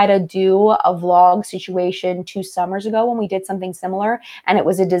did try to do a vlog situation 2 summers ago when we did something similar and it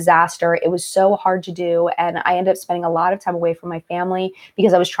was a disaster. It was so hard to do. And I ended up spending a lot of time away from my family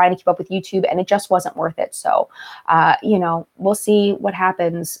because I was trying to keep up with YouTube and it just wasn't worth it. So, you know, we'll see what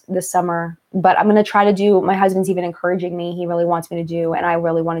happens this summer. But I'm going to try to do, my husband's even encouraging me. He really wants me to do, and I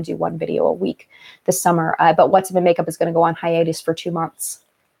really want to do 1 video a week this summer. But What's Up in Makeup is going to go on hiatus for 2 months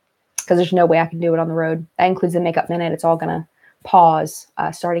because there's no way I can do it on the road. That includes the Makeup Minute. It's all going to pause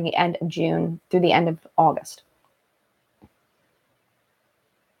starting the end of June through the end of August.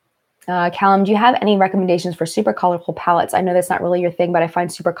 Callum, do you have any recommendations for super colorful palettes? I know that's not really your thing, but I find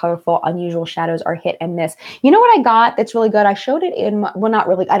super colorful, unusual shadows are hit and miss. You know what I got that's really good? I showed it in, well, not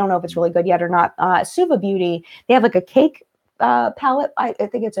really. I don't know if it's really good yet or not. Suva Beauty. They have like a cake palette. I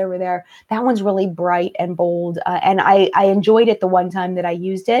think it's over there. That one's really bright and bold. And I enjoyed it the one time that I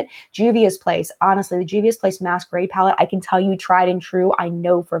used it. Juvia's Place. Honestly, the Juvia's Place Masquerade palette, I can tell you tried and true. I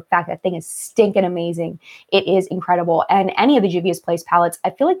know for a fact that thing is stinking amazing. It is incredible. And any of the Juvia's Place palettes, I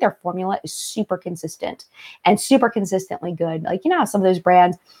feel like their formula is super consistent and super consistently good. Like, you know, some of those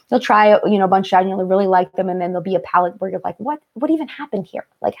brands, you'll try, you know, a bunch out and you'll really like them. And then there'll be a palette where you're like, what even happened here?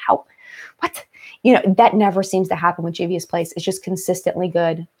 Like what? You know, that never seems to happen with Juvia's Place. It's just consistently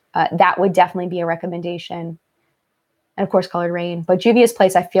good. That would definitely be a recommendation. And of course, Colored Rain. But Juvia's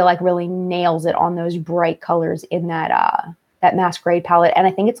Place, I feel like really nails it on those bright colors in that that Masquerade palette. And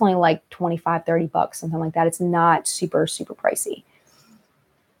I think it's only like $25-$30, something like that. It's not super, super pricey.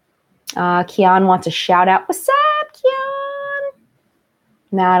 Kian wants a shout out. What's up, Kian?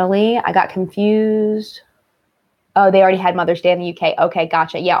 Natalie, I got confused. Oh, they already had Mother's Day in the UK. Okay,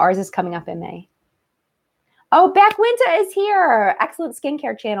 gotcha. Yeah, ours is coming up in May. Oh, Beck Winter is here. Excellent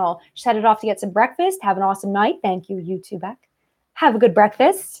skincare channel. Just headed off to get some breakfast. Have an awesome night. Thank you, you too, Beck. Have a good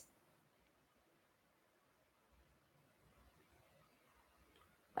breakfast.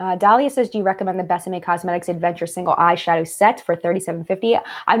 Dahlia says, do you recommend the Besame Cosmetics Adventure Single Eyeshadow Set for $37.50?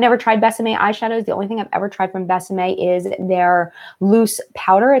 I've never tried Besame eyeshadows. The only thing I've ever tried from Besame is their loose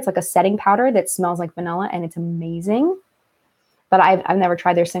powder. It's like a setting powder that smells like vanilla, and it's amazing. But I've never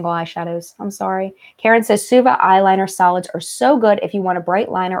tried their single eyeshadows. I'm sorry. Karen says, Suva eyeliner solids are so good if you want a bright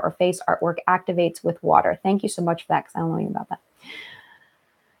liner or face artwork activates with water. Thank you so much for that, because I don't know anything about that.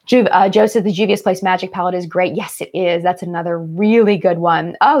 Joe says the Juvia's Place Magic Palette is great. Yes, it is. That's another really good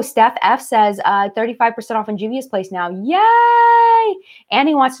one. Oh, Steph F says 35% off on Juvia's Place now. Yay!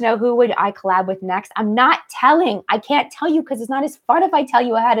 Annie wants to know who would I collab with next. I'm not telling. I can't tell you because it's not as fun if I tell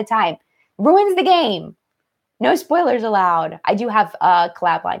you ahead of time. Ruins the game. No spoilers allowed. I do have a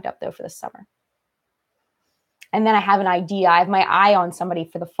collab lined up, though, for this summer. And then I have an idea. I have my eye on somebody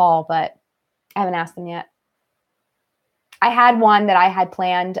for the fall, but I haven't asked them yet. I had one that I had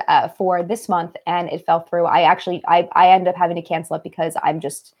planned for this month and it fell through. I ended up having to cancel it because I'm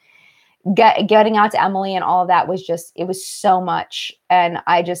just getting out to Emily and all of that was just, it was so much. And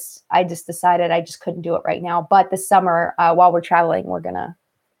I just decided I just couldn't do it right now. But this summer, while we're traveling, we're going to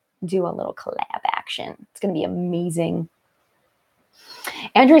do a little collab action. It's going to be amazing.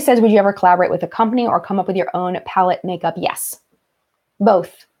 Andrea says, would you ever collaborate with a company or come up with your own palette makeup? Yes,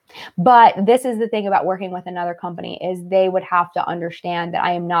 both. But this is the thing about working with another company is they would have to understand that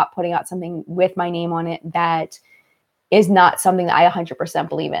I am not putting out something with my name on it that is not something that I 100%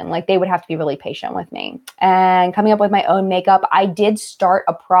 believe in. Like they would have to be really patient with me. And coming up with my own makeup, I did start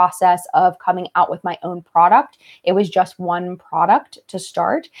a process of coming out with my own product. It was just one product to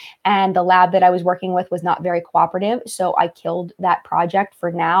start. And the lab that I was working with was not very cooperative. So I killed that project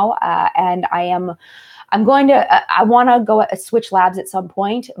for now. And I want to go switch labs at some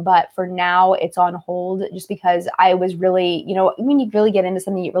point, but for now it's on hold just because I was really, when you really get into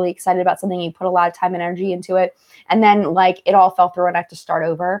something, you're really excited about something, you put a lot of time and energy into it. And then like it all fell through and I have to start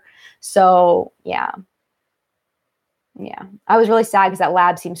over. So yeah. I was really sad because that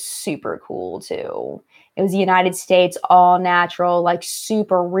lab seems super cool too. It was the United States, all natural, like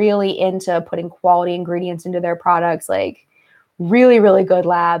super really into putting quality ingredients into their products, like really, really good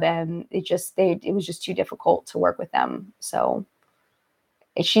lab. And it was just too difficult to work with them. So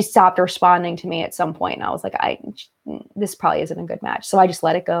she stopped responding to me at some point. And I was like, this probably isn't a good match. So I just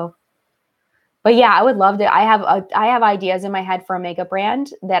let it go. But yeah, I would love to. I have ideas in my head for a makeup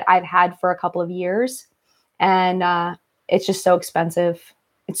brand that I've had for a couple of years. And it's just so expensive.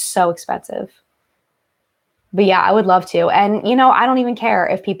 It's so expensive. But yeah, I would love to. And, I don't even care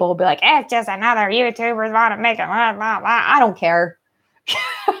if people will be like, it's just another YouTuber want to make it. I don't care.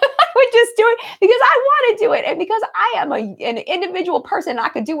 I would just do it because I want to do it. And because I am an individual person, I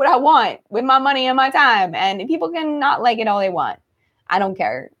could do what I want with my money and my time. And people can not like it all they want. I don't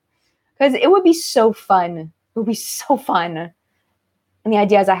care. Because it would be so fun. It would be so fun. And the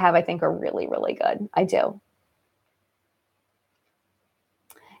ideas I have, I think, are really, really good. I do.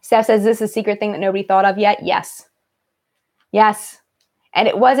 Steph says, this is a secret thing that nobody thought of yet? Yes. Yes. And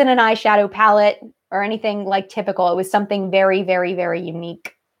it wasn't an eyeshadow palette or anything like typical. It was something very, very, very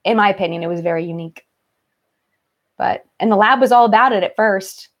unique. In my opinion, it was very unique. And the lab was all about it at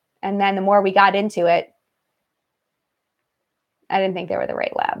first. And then the more we got into it, I didn't think they were the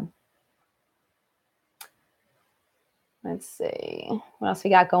right lab. Let's see. What else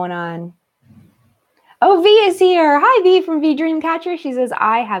we got going on? Oh, V is here. Hi, V from V Dreamcatcher. She says,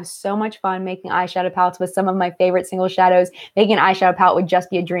 I have so much fun making eyeshadow palettes with some of my favorite single shadows. Making an eyeshadow palette would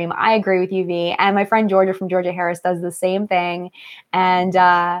just be a dream. I agree with you, V. And my friend Georgia from Georgia Harris does the same thing. And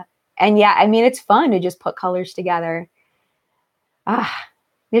yeah, I mean, it's fun to just put colors together.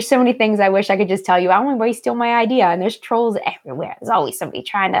 There's so many things I wish I could just tell you. I don't want anybody steal my idea. And there's trolls everywhere. There's always somebody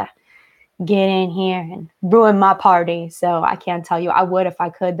trying to get in here and ruin my party. So I can't tell you. I would if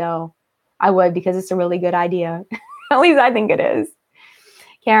I could, though. I would because it's a really good idea. At least I think it is.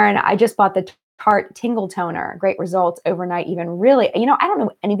 Karen, I just bought the Tarte Tingle Toner. Great results overnight even. Really, I don't know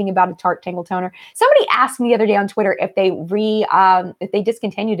anything about a Tarte Tingle Toner. Somebody asked me the other day on Twitter if they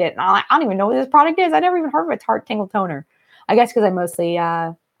discontinued it. And I don't even know what this product is. I never even heard of a Tarte Tingle Toner. I guess because I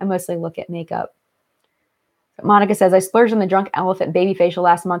mostly look at makeup. Monica says, I splurged on the Drunk Elephant baby facial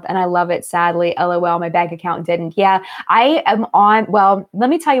last month and I love it. Sadly, LOL, my bank account didn't. Yeah, I am on. Well, let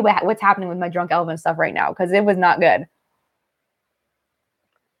me tell you what's happening with my Drunk Elephant stuff right now because it was not good.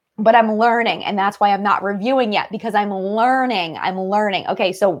 But I'm learning, and that's why I'm not reviewing yet because I'm learning.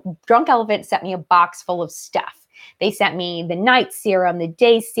 Okay, so Drunk Elephant sent me a box full of stuff. They sent me the night serum, the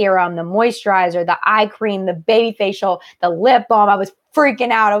day serum, the moisturizer, the eye cream, the baby facial, the lip balm. I was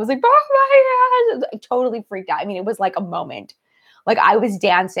freaking out. I was like, oh my God. I totally freaked out. I mean, it was like a moment. Like I was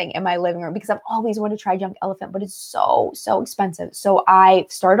dancing in my living room because I've always wanted to try Drunk Elephant, but it's so, so expensive. So I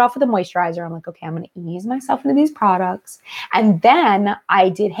started off with a moisturizer. I'm like, okay, I'm going to ease myself into these products. And then I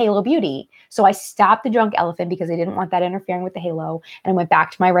did Halo Beauty. So I stopped the Drunk Elephant because I didn't want that interfering with the Halo. And I went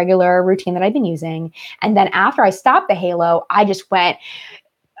back to my regular routine that I've been using. And then after I stopped the Halo, I just went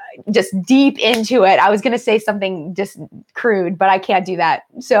just deep into it. I was going to say something just crude, but I can't do that.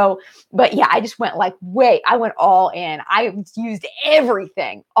 So, but yeah, I just went I went all in. I used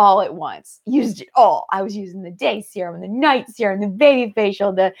everything all at once, used it all. I was using the day serum, the night serum, the baby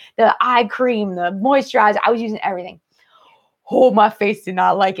facial, the eye cream, the moisturizer. I was using everything. Oh, my face did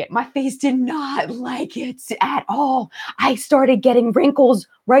not like it. My face did not like it at all. I started getting wrinkles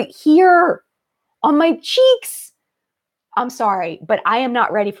right here on my cheeks. I'm sorry, but I am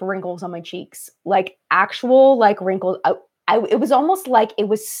not ready for wrinkles on my cheeks. Like actual wrinkles. it was almost like it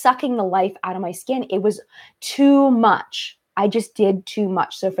was sucking the life out of my skin. It was too much. I just did too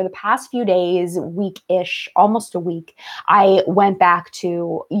much. So for the past few days, week-ish, almost a week, I went back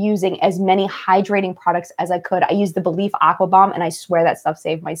to using as many hydrating products as I could. I used the Belief Aqua Bomb, and I swear that stuff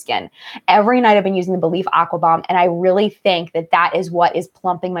saved my skin. Every night I've been using the Belief Aqua Bomb, and I really think that that is what is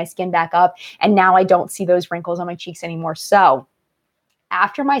plumping my skin back up. And now I don't see those wrinkles on my cheeks anymore. So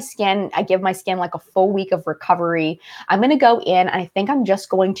after my skin, I give my skin like a full week of recovery. I'm going to go in, and I think I'm just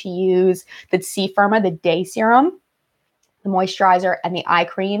going to use the C Firma, the day serum, the moisturizer, and the eye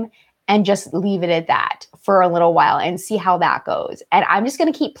cream, and just leave it at that for a little while and see how that goes. And I'm just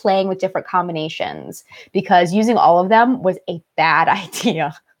going to keep playing with different combinations because using all of them was a bad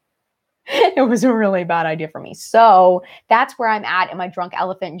idea. It was a really bad idea for me. So that's where I'm at in my drunk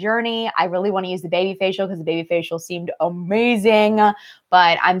elephant journey. I really want to use the baby facial because the baby facial seemed amazing,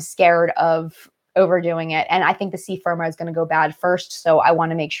 but I'm scared of overdoing it. And I think the C Firma is going to go bad first. So I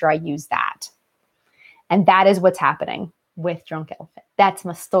want to make sure I use that. And that is what's happening with Drunk Elephant. That's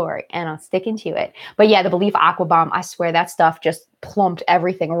my story, and I'm sticking to it. But yeah, the Belief Aqua Bomb, I swear that stuff just plumped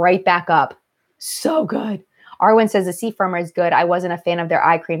everything right back up. So good. Arwen says the C Firma is good. I wasn't a fan of their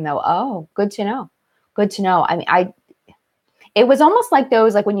eye cream though. Oh, good to know. Good to know. I mean, it was almost like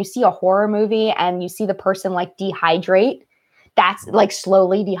those, like when you see a horror movie and you see the person like dehydrate, that's like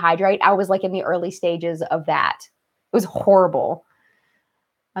slowly dehydrate. I was like in the early stages of that. It was horrible.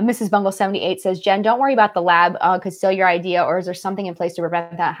 Mrs. Bungle 78 says, Jen, don't worry about the lab because steal your idea, or is there something in place to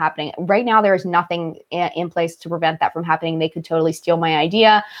prevent that happening? Right now, there is nothing in place to prevent that from happening. They could totally steal my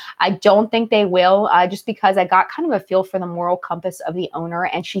idea. I don't think they will, just because I got kind of a feel for the moral compass of the owner,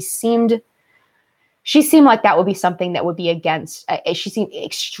 and she seemed like that would be something that would be against. She seemed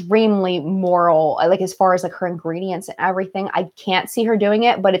extremely moral, like as far as like her ingredients and everything. I can't see her doing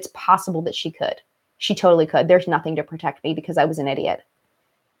it, but it's possible that she could. She totally could. There's nothing to protect me because I was an idiot.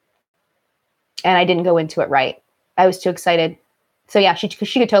 And I didn't go into it right. I was too excited. So yeah, she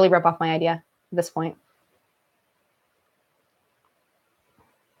could totally rip off my idea at this point.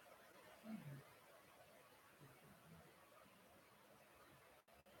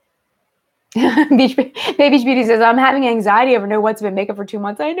 Baby's Beauty says, I'm having anxiety over no what's been makeup for 2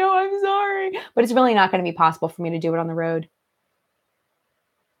 months. I know, I'm sorry. But it's really not going to be possible for me to do it on the road.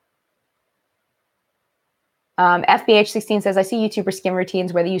 FBH16 says, I see YouTuber skin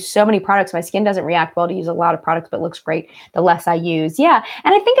routines where they use so many products. My skin doesn't react well to use a lot of products, but looks great the less I use. Yeah.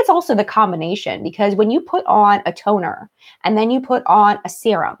 And I think it's also the combination, because when you put on a toner and then you put on a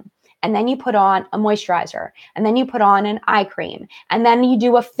serum and then you put on a moisturizer and then you put on an eye cream and then you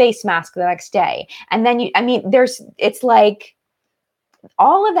do a face mask the next day. And then it's like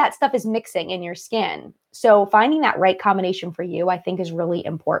all of that stuff is mixing in your skin. So finding that right combination for you, I think, is really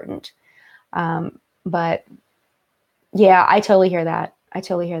important. But yeah, I totally hear that.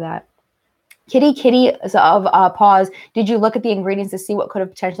 Kitty of pause. Did you look at the ingredients to see what could have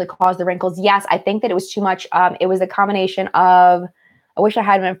potentially caused the wrinkles? Yes, I think that it was too much. It was a combination of, I wish I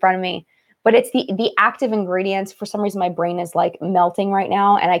had them in front of me, but it's the active ingredients. For some reason, my brain is like melting right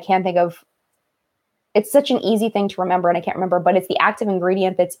now, and I can't think of. It's such an easy thing to remember, and I can't remember, but it's the active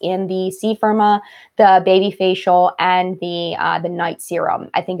ingredient that's in the C Firma, the baby facial, and the night serum.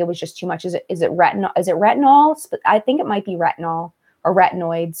 I think it was just too much. Is it retinol? Is it retinol? I think it might be retinol or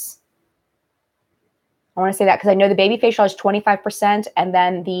retinoids. I want to say that because I know the baby facial is 25%, and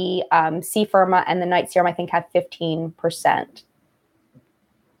then the C Firma and the night serum I think have 15%. I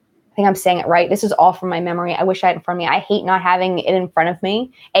think I'm saying it right. This is all from my memory. I wish I had it in front of me. I hate not having it in front of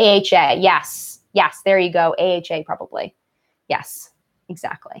me. AHA, yes. Yes, there you go. AHA probably. Yes,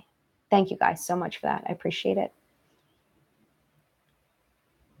 exactly. Thank you guys so much for that. I appreciate it.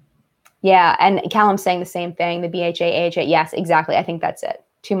 Yeah, and Callum's saying the same thing. The BHA, AHA. Yes, exactly. I think that's it.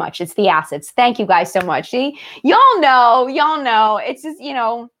 Too much. It's the acids. Thank you guys so much. See, y'all know. It's just,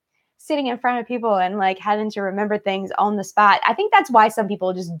 sitting in front of people and like having to remember things on the spot. I think that's why some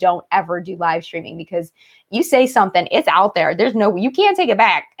people just don't ever do live streaming, because you say something, it's out there. You can't take it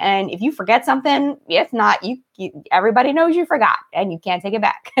back. And if you forget something, if not, everybody knows you forgot and you can't take it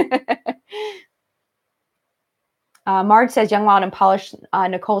back. Marge says, young, wild, and polished.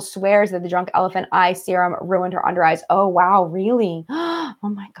 Nicole swears that the Drunk Elephant eye serum ruined her under eyes. Oh, wow. Really? Oh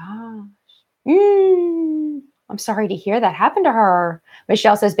my gosh. I'm sorry to hear that happened to her.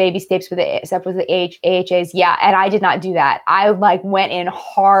 Michelle says baby steps except with the AHAs. Yeah, and I did not do that. I went in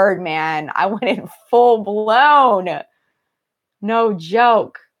hard, man. I went in full blown. No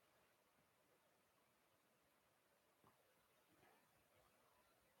joke.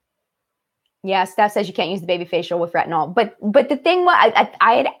 Yeah, Steph says you can't use the baby facial with retinol. But the thing was,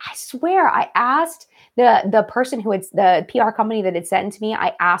 I swear I asked The person who had the PR company that had sent it to me,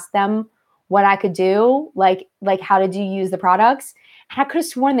 I asked them what I could do, like how did you use the products? And I could have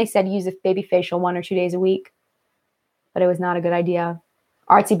sworn they said use a baby facial 1 or 2 days a week, but it was not a good idea.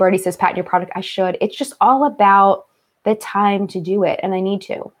 Artsy Birdie says, patent your product. I should. It's just all about the time to do it. And I need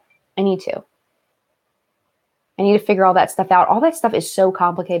to figure all that stuff out. All that stuff is so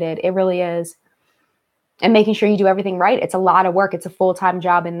complicated. It really is. And making sure you do everything right. It's a lot of work. It's a full-time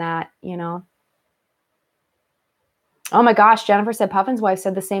job in that, you know. Oh my gosh, Jennifer said Puffin's wife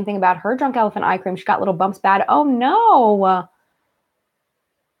said the same thing about her drunk elephant eye cream. She got little bumps bad. Oh no.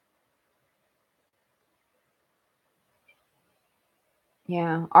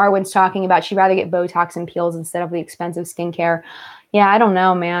 Yeah. Arwen's talking about she'd rather get Botox and peels instead of the expensive skincare. Yeah, I don't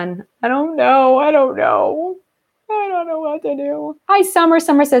know, man. I don't know what to do. Hi, Summer.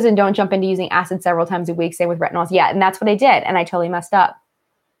 Summer says, and don't jump into using acid several times a week. Same with retinols. Yeah, and that's what I did. And I totally messed up.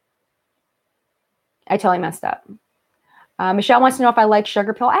 Michelle wants to know if I like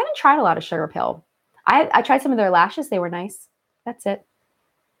sugar pill. I haven't tried a lot of sugar pill. I tried some of their lashes. They were nice. That's it.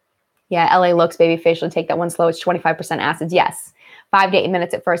 Yeah, LA Looks baby facial. Take that one slow. It's 25% acids. Yes. 5 to 8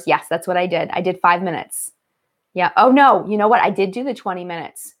 minutes at first. Yes, that's what I did. I did 5 minutes. Yeah. Oh, no. You know what? I did do the 20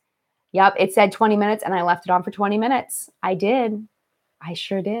 minutes. Yep. It said 20 minutes and I left it on for 20 minutes. I did. I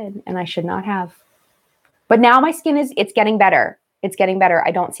sure did. And I should not have. But now my skin it's getting better. It's getting better.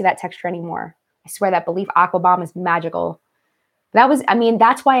 I don't see that texture anymore. I swear that Belief Aqua Bomb is magical.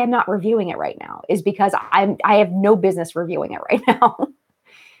 That's why I'm not reviewing it right now, is because I have no business reviewing it right now.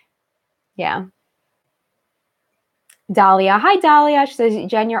 Yeah. Dahlia. Hi, Dahlia. She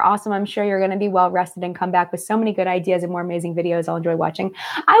says, Jen, you're awesome. I'm sure you're going to be well rested and come back with so many good ideas and more amazing videos I'll enjoy watching.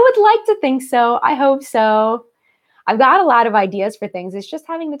 I would like to think so. I hope so. I've got a lot of ideas for things. It's just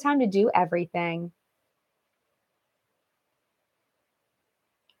having the time to do everything.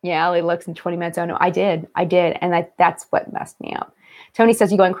 Yeah, Ellie looks in 20 minutes. Oh, no, I did. And that's what messed me up. Tony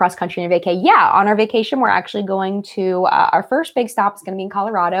says, you going cross country on vacation? Yeah, on our vacation, we're actually going to, our first big stop is going to be in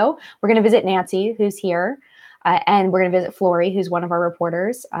Colorado. We're going to visit Nancy, who's here. And we're going to visit Flory, who's one of our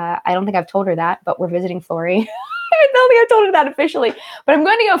reporters. I don't think I've told her that, but we're visiting Flory. I don't think I told her that officially, but I'm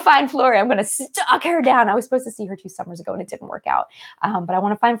going to go find Flory. I'm going to stalk her down. I was supposed to see her 2 summers ago and it didn't work out. But I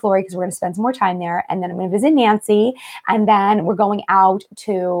want to find Flory because we're going to spend some more time there. And then I'm going to visit Nancy. And then we're going out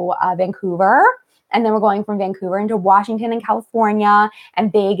to Vancouver. And then we're going from Vancouver into Washington and California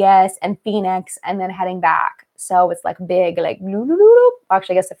and Vegas and Phoenix and then heading back. So it's like big, like blue, blue, blue.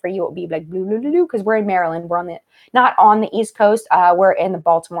 Actually, I guess for you, it would be like blue, blue, blue, because we're in Maryland. We're not on the East Coast. We're in the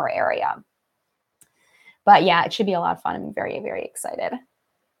Baltimore area. But yeah, it should be a lot of fun. I'm very, very excited.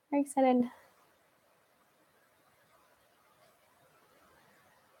 Very excited.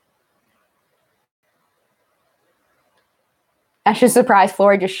 I should surprise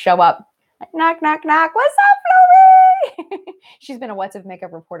Flory, just show up. Like, knock, knock, knock. What's up, Flory? She's been a What's Up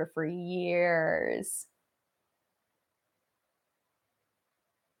makeup reporter for years.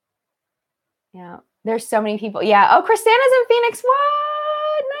 Yeah, there's so many people. Yeah. Oh, Christina's in Phoenix.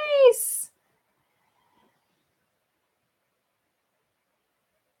 What? Nice.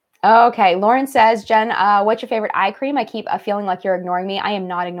 Okay. Lauren says, Jen, what's your favorite eye cream? I keep feeling like you're ignoring me. I am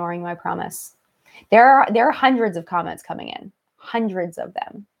not ignoring you, I promise. There are hundreds of comments coming in. Hundreds of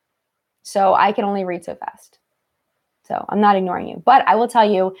them. So I can only read so fast. So I'm not ignoring you. But I will tell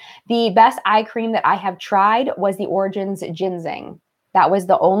you, the best eye cream that I have tried was the Origins Ginseng. That was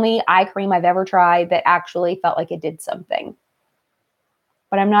the only eye cream I've ever tried that actually felt like it did something.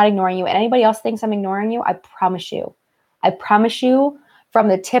 But I'm not ignoring you. And anybody else thinks I'm ignoring you, I promise you. I promise you, from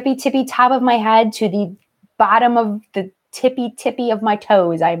the tippy top of my head to the bottom of the tippy of my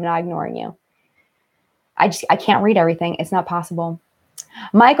toes, I am not ignoring you. I can't read everything. It's not possible.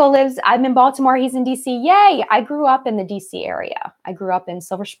 Michael I'm in Baltimore. He's in DC. Yay. I grew up in the DC area. I grew up in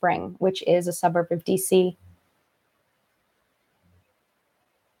Silver Spring, which is a suburb of DC.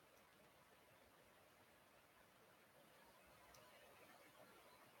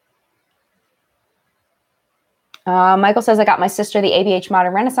 Michael says, I got my sister the ABH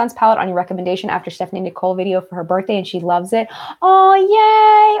Modern Renaissance palette on your recommendation after Stephanie Nicole video for her birthday, and she loves it. Oh,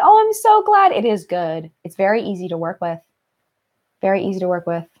 yay. Oh, I'm so glad. It is good. It's very easy to work with. Very easy to work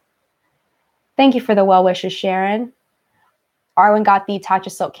with. Thank you for the well wishes, Sharon. Arwen got the Tatcha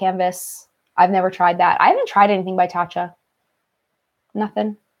Silk Canvas. I've never tried that. I haven't tried anything by Tatcha.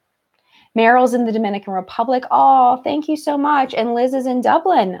 Nothing. Meryl's in the Dominican Republic. Oh, thank you so much. And Liz is in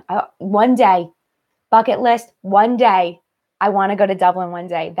Dublin. One day. Bucket list, one day. I want to go to Dublin one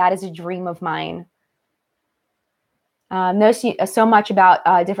day. That is a dream of mine. Know so much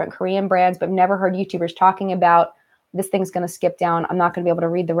about different Korean brands, but never heard YouTubers talking about this thing's going to skip down. I'm not going to be able to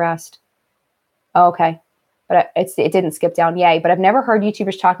read the rest. Oh, okay. But it didn't skip down. Yay. But I've never heard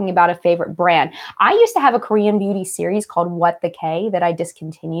YouTubers talking about a favorite brand. I used to have a Korean beauty series called What the K that I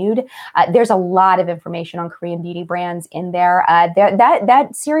discontinued. There's a lot of information on Korean beauty brands in there. That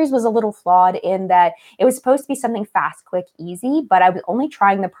series was a little flawed in that it was supposed to be something fast, quick, easy, but I was only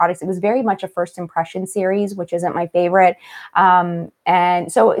trying the products. It was very much a first impression series, which isn't my favorite.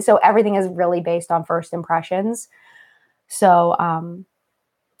 And so everything is really based on first impressions. So,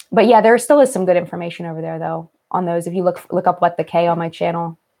 but yeah, there still is some good information over there, though, on those. If you look up What the K on my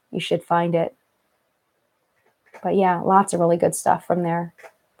channel, you should find it. But yeah, lots of really good stuff from there,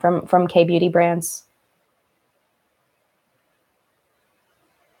 from K Beauty brands.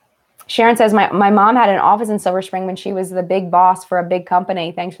 Sharon says, my mom had an office in Silver Spring when she was the big boss for a big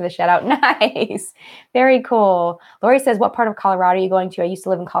company. Thanks for the shout out. Nice. Very cool. Lori says, what part of Colorado are you going to? I used to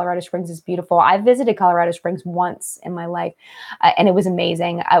live in Colorado Springs. It's beautiful. I visited Colorado Springs once in my life, and it was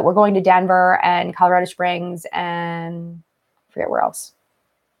amazing. We're going to Denver and Colorado Springs and I forget where else.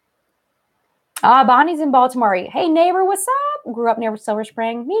 Bonnie's in Baltimore. Hey, neighbor, what's up? Grew up near Silver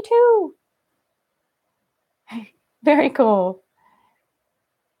Spring. Me too. Very cool.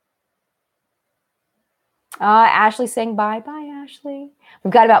 Ashley saying bye. Bye, Ashley.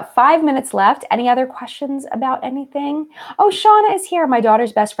 We've got about 5 minutes left. Any other questions about anything? Oh, Shauna is here. My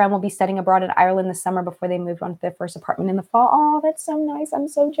daughter's best friend will be studying abroad in Ireland this summer before they moved on to their first apartment in the fall. Oh, that's so nice. I'm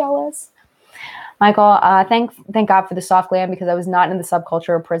so jealous. Michael, thank God for the soft glam because I was not in the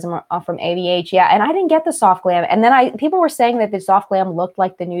subculture of Prism from ABH. Yeah, and I didn't get the soft glam. And then people were saying that the soft glam looked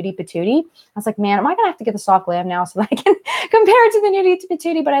like the nudie patootie. I was like, man, am I going to have to get the soft glam now so that I can compare it to the nudie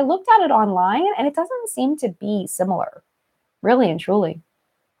patootie? But I looked at it online and it doesn't seem to be similar, really and truly.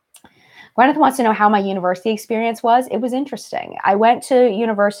 Gwyneth wants to know how my university experience was. It was interesting. I went to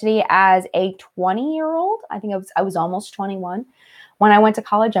university as a 20-year-old. I think I was almost 21. When I went to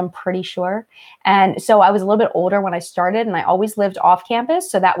college, I'm pretty sure. And so I was a little bit older when I started, and I always lived off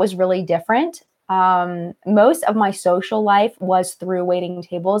campus. So that was really different. Most of my social life was through waiting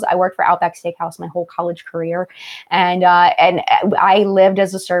tables. I worked for Outback Steakhouse my whole college career. And I lived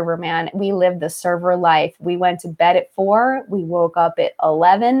as a server, man. We lived the server life. We went to bed at 4. We woke up at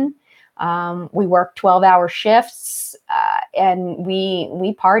 11. We worked 12-hour shifts, and we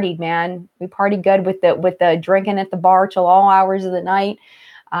partied, man. We partied good with the drinking at the bar till all hours of the night.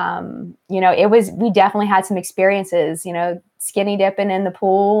 We definitely had some experiences, skinny dipping in the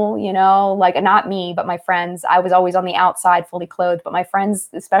pool, like not me, but my friends. I was always on the outside fully clothed, but my friends,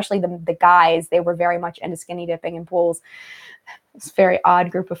 especially the guys, they were very much into skinny dipping in pools. It's a very odd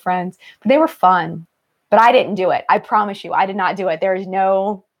group of friends, but they were fun. But I didn't do it. I promise you, I did not do it.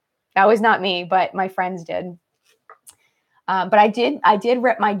 That was not me, but my friends did. But I did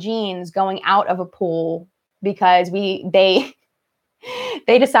rip my jeans going out of a pool because they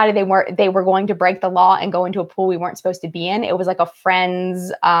decided they were going to break the law and go into a pool we weren't supposed to be in. It was like a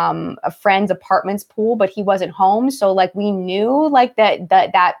friend's apartment's pool, but he wasn't home. So like we knew like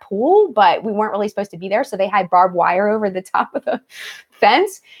that pool, but we weren't really supposed to be there. So they had barbed wire over the top of the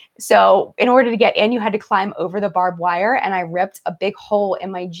fence. So in order to get in, you had to climb over the barbed wire, and I ripped a big hole in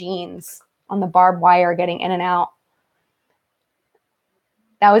my jeans on the barbed wire getting in and out.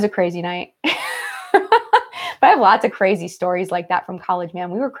 That was a crazy night. But I have lots of crazy stories like that from college, man.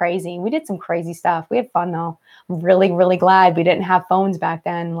 We were crazy. We did some crazy stuff. We had fun, though. I'm really, really glad we didn't have phones back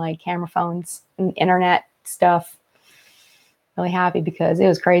then, like camera phones and internet stuff. Really happy because it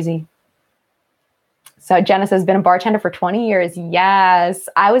was crazy. So Jenna has been a bartender for 20 years. Yes.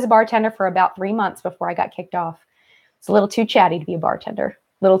 I was a bartender for about 3 months before I got kicked off. It's a little too chatty to be a bartender,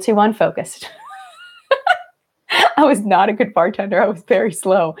 a little too unfocused. I was not a good bartender. I was very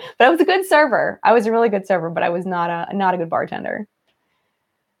slow, but I was a good server. I was a really good server, but I was not a good bartender.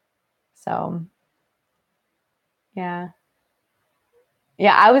 So yeah.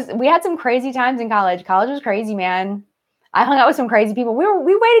 Yeah, we had some crazy times in college. College was crazy, man. I hung out with some crazy people. We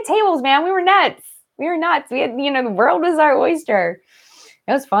waited tables, man. We were nuts. We were nuts. We had, the world was our oyster.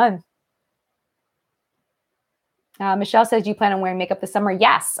 It was fun. Michelle says, do you plan on wearing makeup this summer?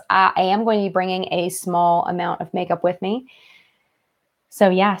 Yes, I am going to be bringing a small amount of makeup with me. So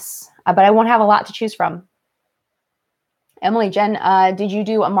yes, but I won't have a lot to choose from. Emily, Jen, did you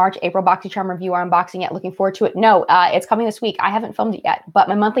do a March, April BoxyCharm review or unboxing yet? Looking forward to it. No, it's coming this week. I haven't filmed it yet, but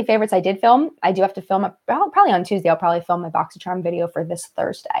my monthly favorites I did film. I do have to film it probably on Tuesday. I'll probably film my BoxyCharm video for this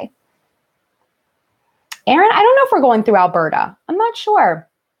Thursday. Aaron, I don't know if we're going through Alberta. I'm not sure.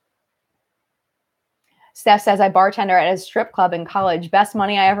 Steph says, I bartender at a strip club in college. Best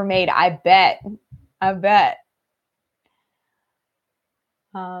money I ever made. I bet.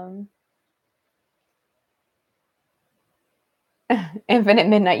 Infinite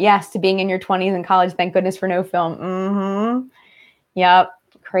Midnight. Yes, to being in your 20s in college. Thank goodness for no film. Mm-hmm. Yep.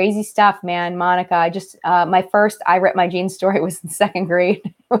 Crazy stuff, man. Monica, I just, my first I Ripped My Jeans story was in second grade.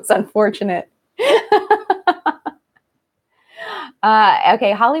 It was unfortunate.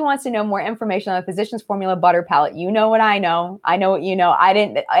 Okay, Holly wants to know more information on the Physicians Formula butter palette. You know what I know. I know what you know. I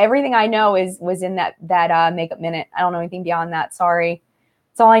didn't. Everything I know was in that Makeup Minute. I don't know anything beyond that. Sorry.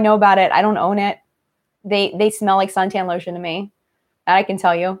 That's all I know about it. I don't own it. They smell like suntan lotion to me. That I can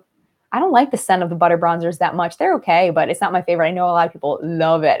tell you. I don't like the scent of the butter bronzers that much. They're okay, but it's not my favorite. I know a lot of people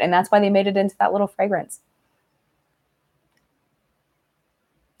love it, and that's why they made it into that little fragrance.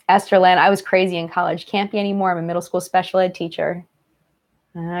 Esther Lynn, I was crazy in college. Can't be anymore. I'm a middle school special ed teacher.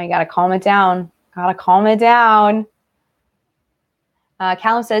 I gotta calm it down. Gotta calm it down.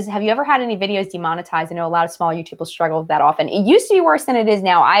 Callum says, have you ever had any videos demonetized? I know a lot of small YouTubers struggle with that often. It used to be worse than it is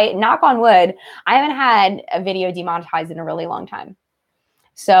now. I knock on wood, I haven't had a video demonetized in a really long time.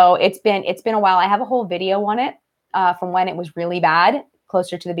 So it's been a while. I have a whole video on it from when it was really bad,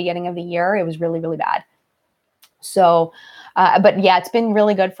 closer to the beginning of the year. It was really, really bad. So, but yeah, it's been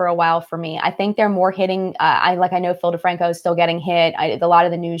really good for a while for me. I think they're more hitting. I know Phil DeFranco is still getting hit. A lot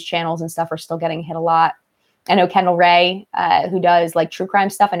of the news channels and stuff are still getting hit a lot. I know Kendall Ray, who does like true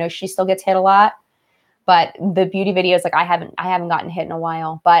crime stuff. I know she still gets hit a lot. But the beauty videos, like I haven't gotten hit in a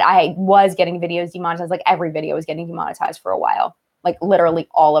while. But I was getting videos demonetized. Like every video was getting demonetized for a while. Like literally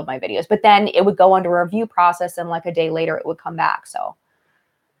all of my videos. But then it would go under a review process, and like a day later it would come back. So,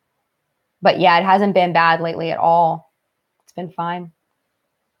 but yeah, it hasn't been bad lately at all. It's been fine.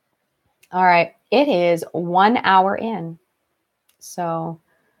 All right. It is 1 hour in. So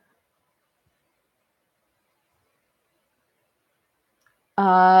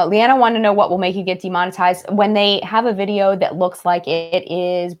Leanna wanted to know what will make you get demonetized. When they have a video that looks like it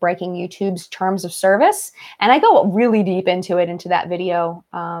is breaking YouTube's terms of service. And I go really deep into that video.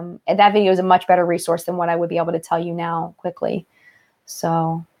 And that video is a much better resource than what I would be able to tell you now quickly.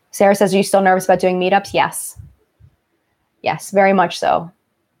 So Sarah says, are you still nervous about doing meetups? Yes. Yes, very much so.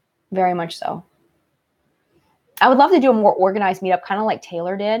 Very much so. I would love to do a more organized meetup, kind of like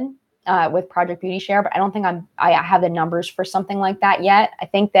Taylor did with Project Beauty Share, but I don't think I have the numbers for something like that yet. I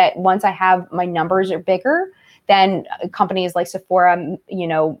think that once I have my numbers are bigger, then companies like Sephora,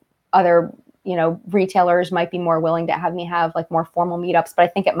 other, retailers might be more willing to have me have like more formal meetups. But I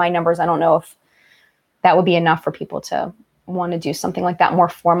think at my numbers, I don't know if that would be enough for people to want to do something like that more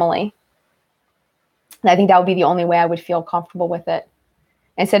formally. And I think that would be the only way I would feel comfortable with it.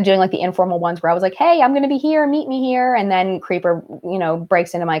 Instead of doing like the informal ones where I was like, hey, I'm going to be here, meet me here. And then Creeper,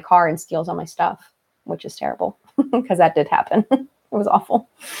 breaks into my car and steals all my stuff, which is terrible because that did happen. It was awful.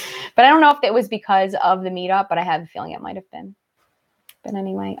 But I don't know if it was because of the meetup, but I have a feeling it might have been. But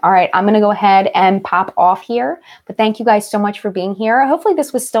anyway, all right, I'm going to go ahead and pop off here. But thank you guys so much for being here. Hopefully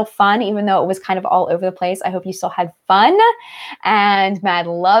this was still fun, even though it was kind of all over the place. I hope you still had fun and mad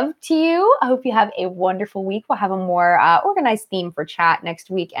love to you. I hope you have a wonderful week. We'll have a more organized theme for chat next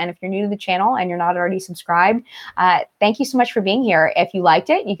week. And if you're new to the channel and you're not already subscribed, thank you so much for being here. If you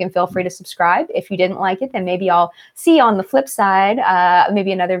liked it, you can feel free to subscribe. If you didn't like it, then maybe I'll see you on the flip side,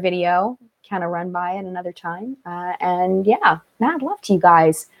 maybe another video kind of run by at another time. And yeah, mad love to you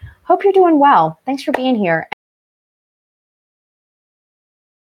guys. Hope you're doing well. Thanks for being here.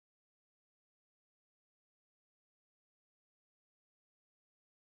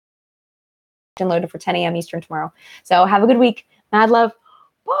 And loaded for 10 a.m. Eastern tomorrow. So have a good week. Mad love.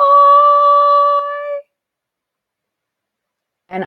 Bye.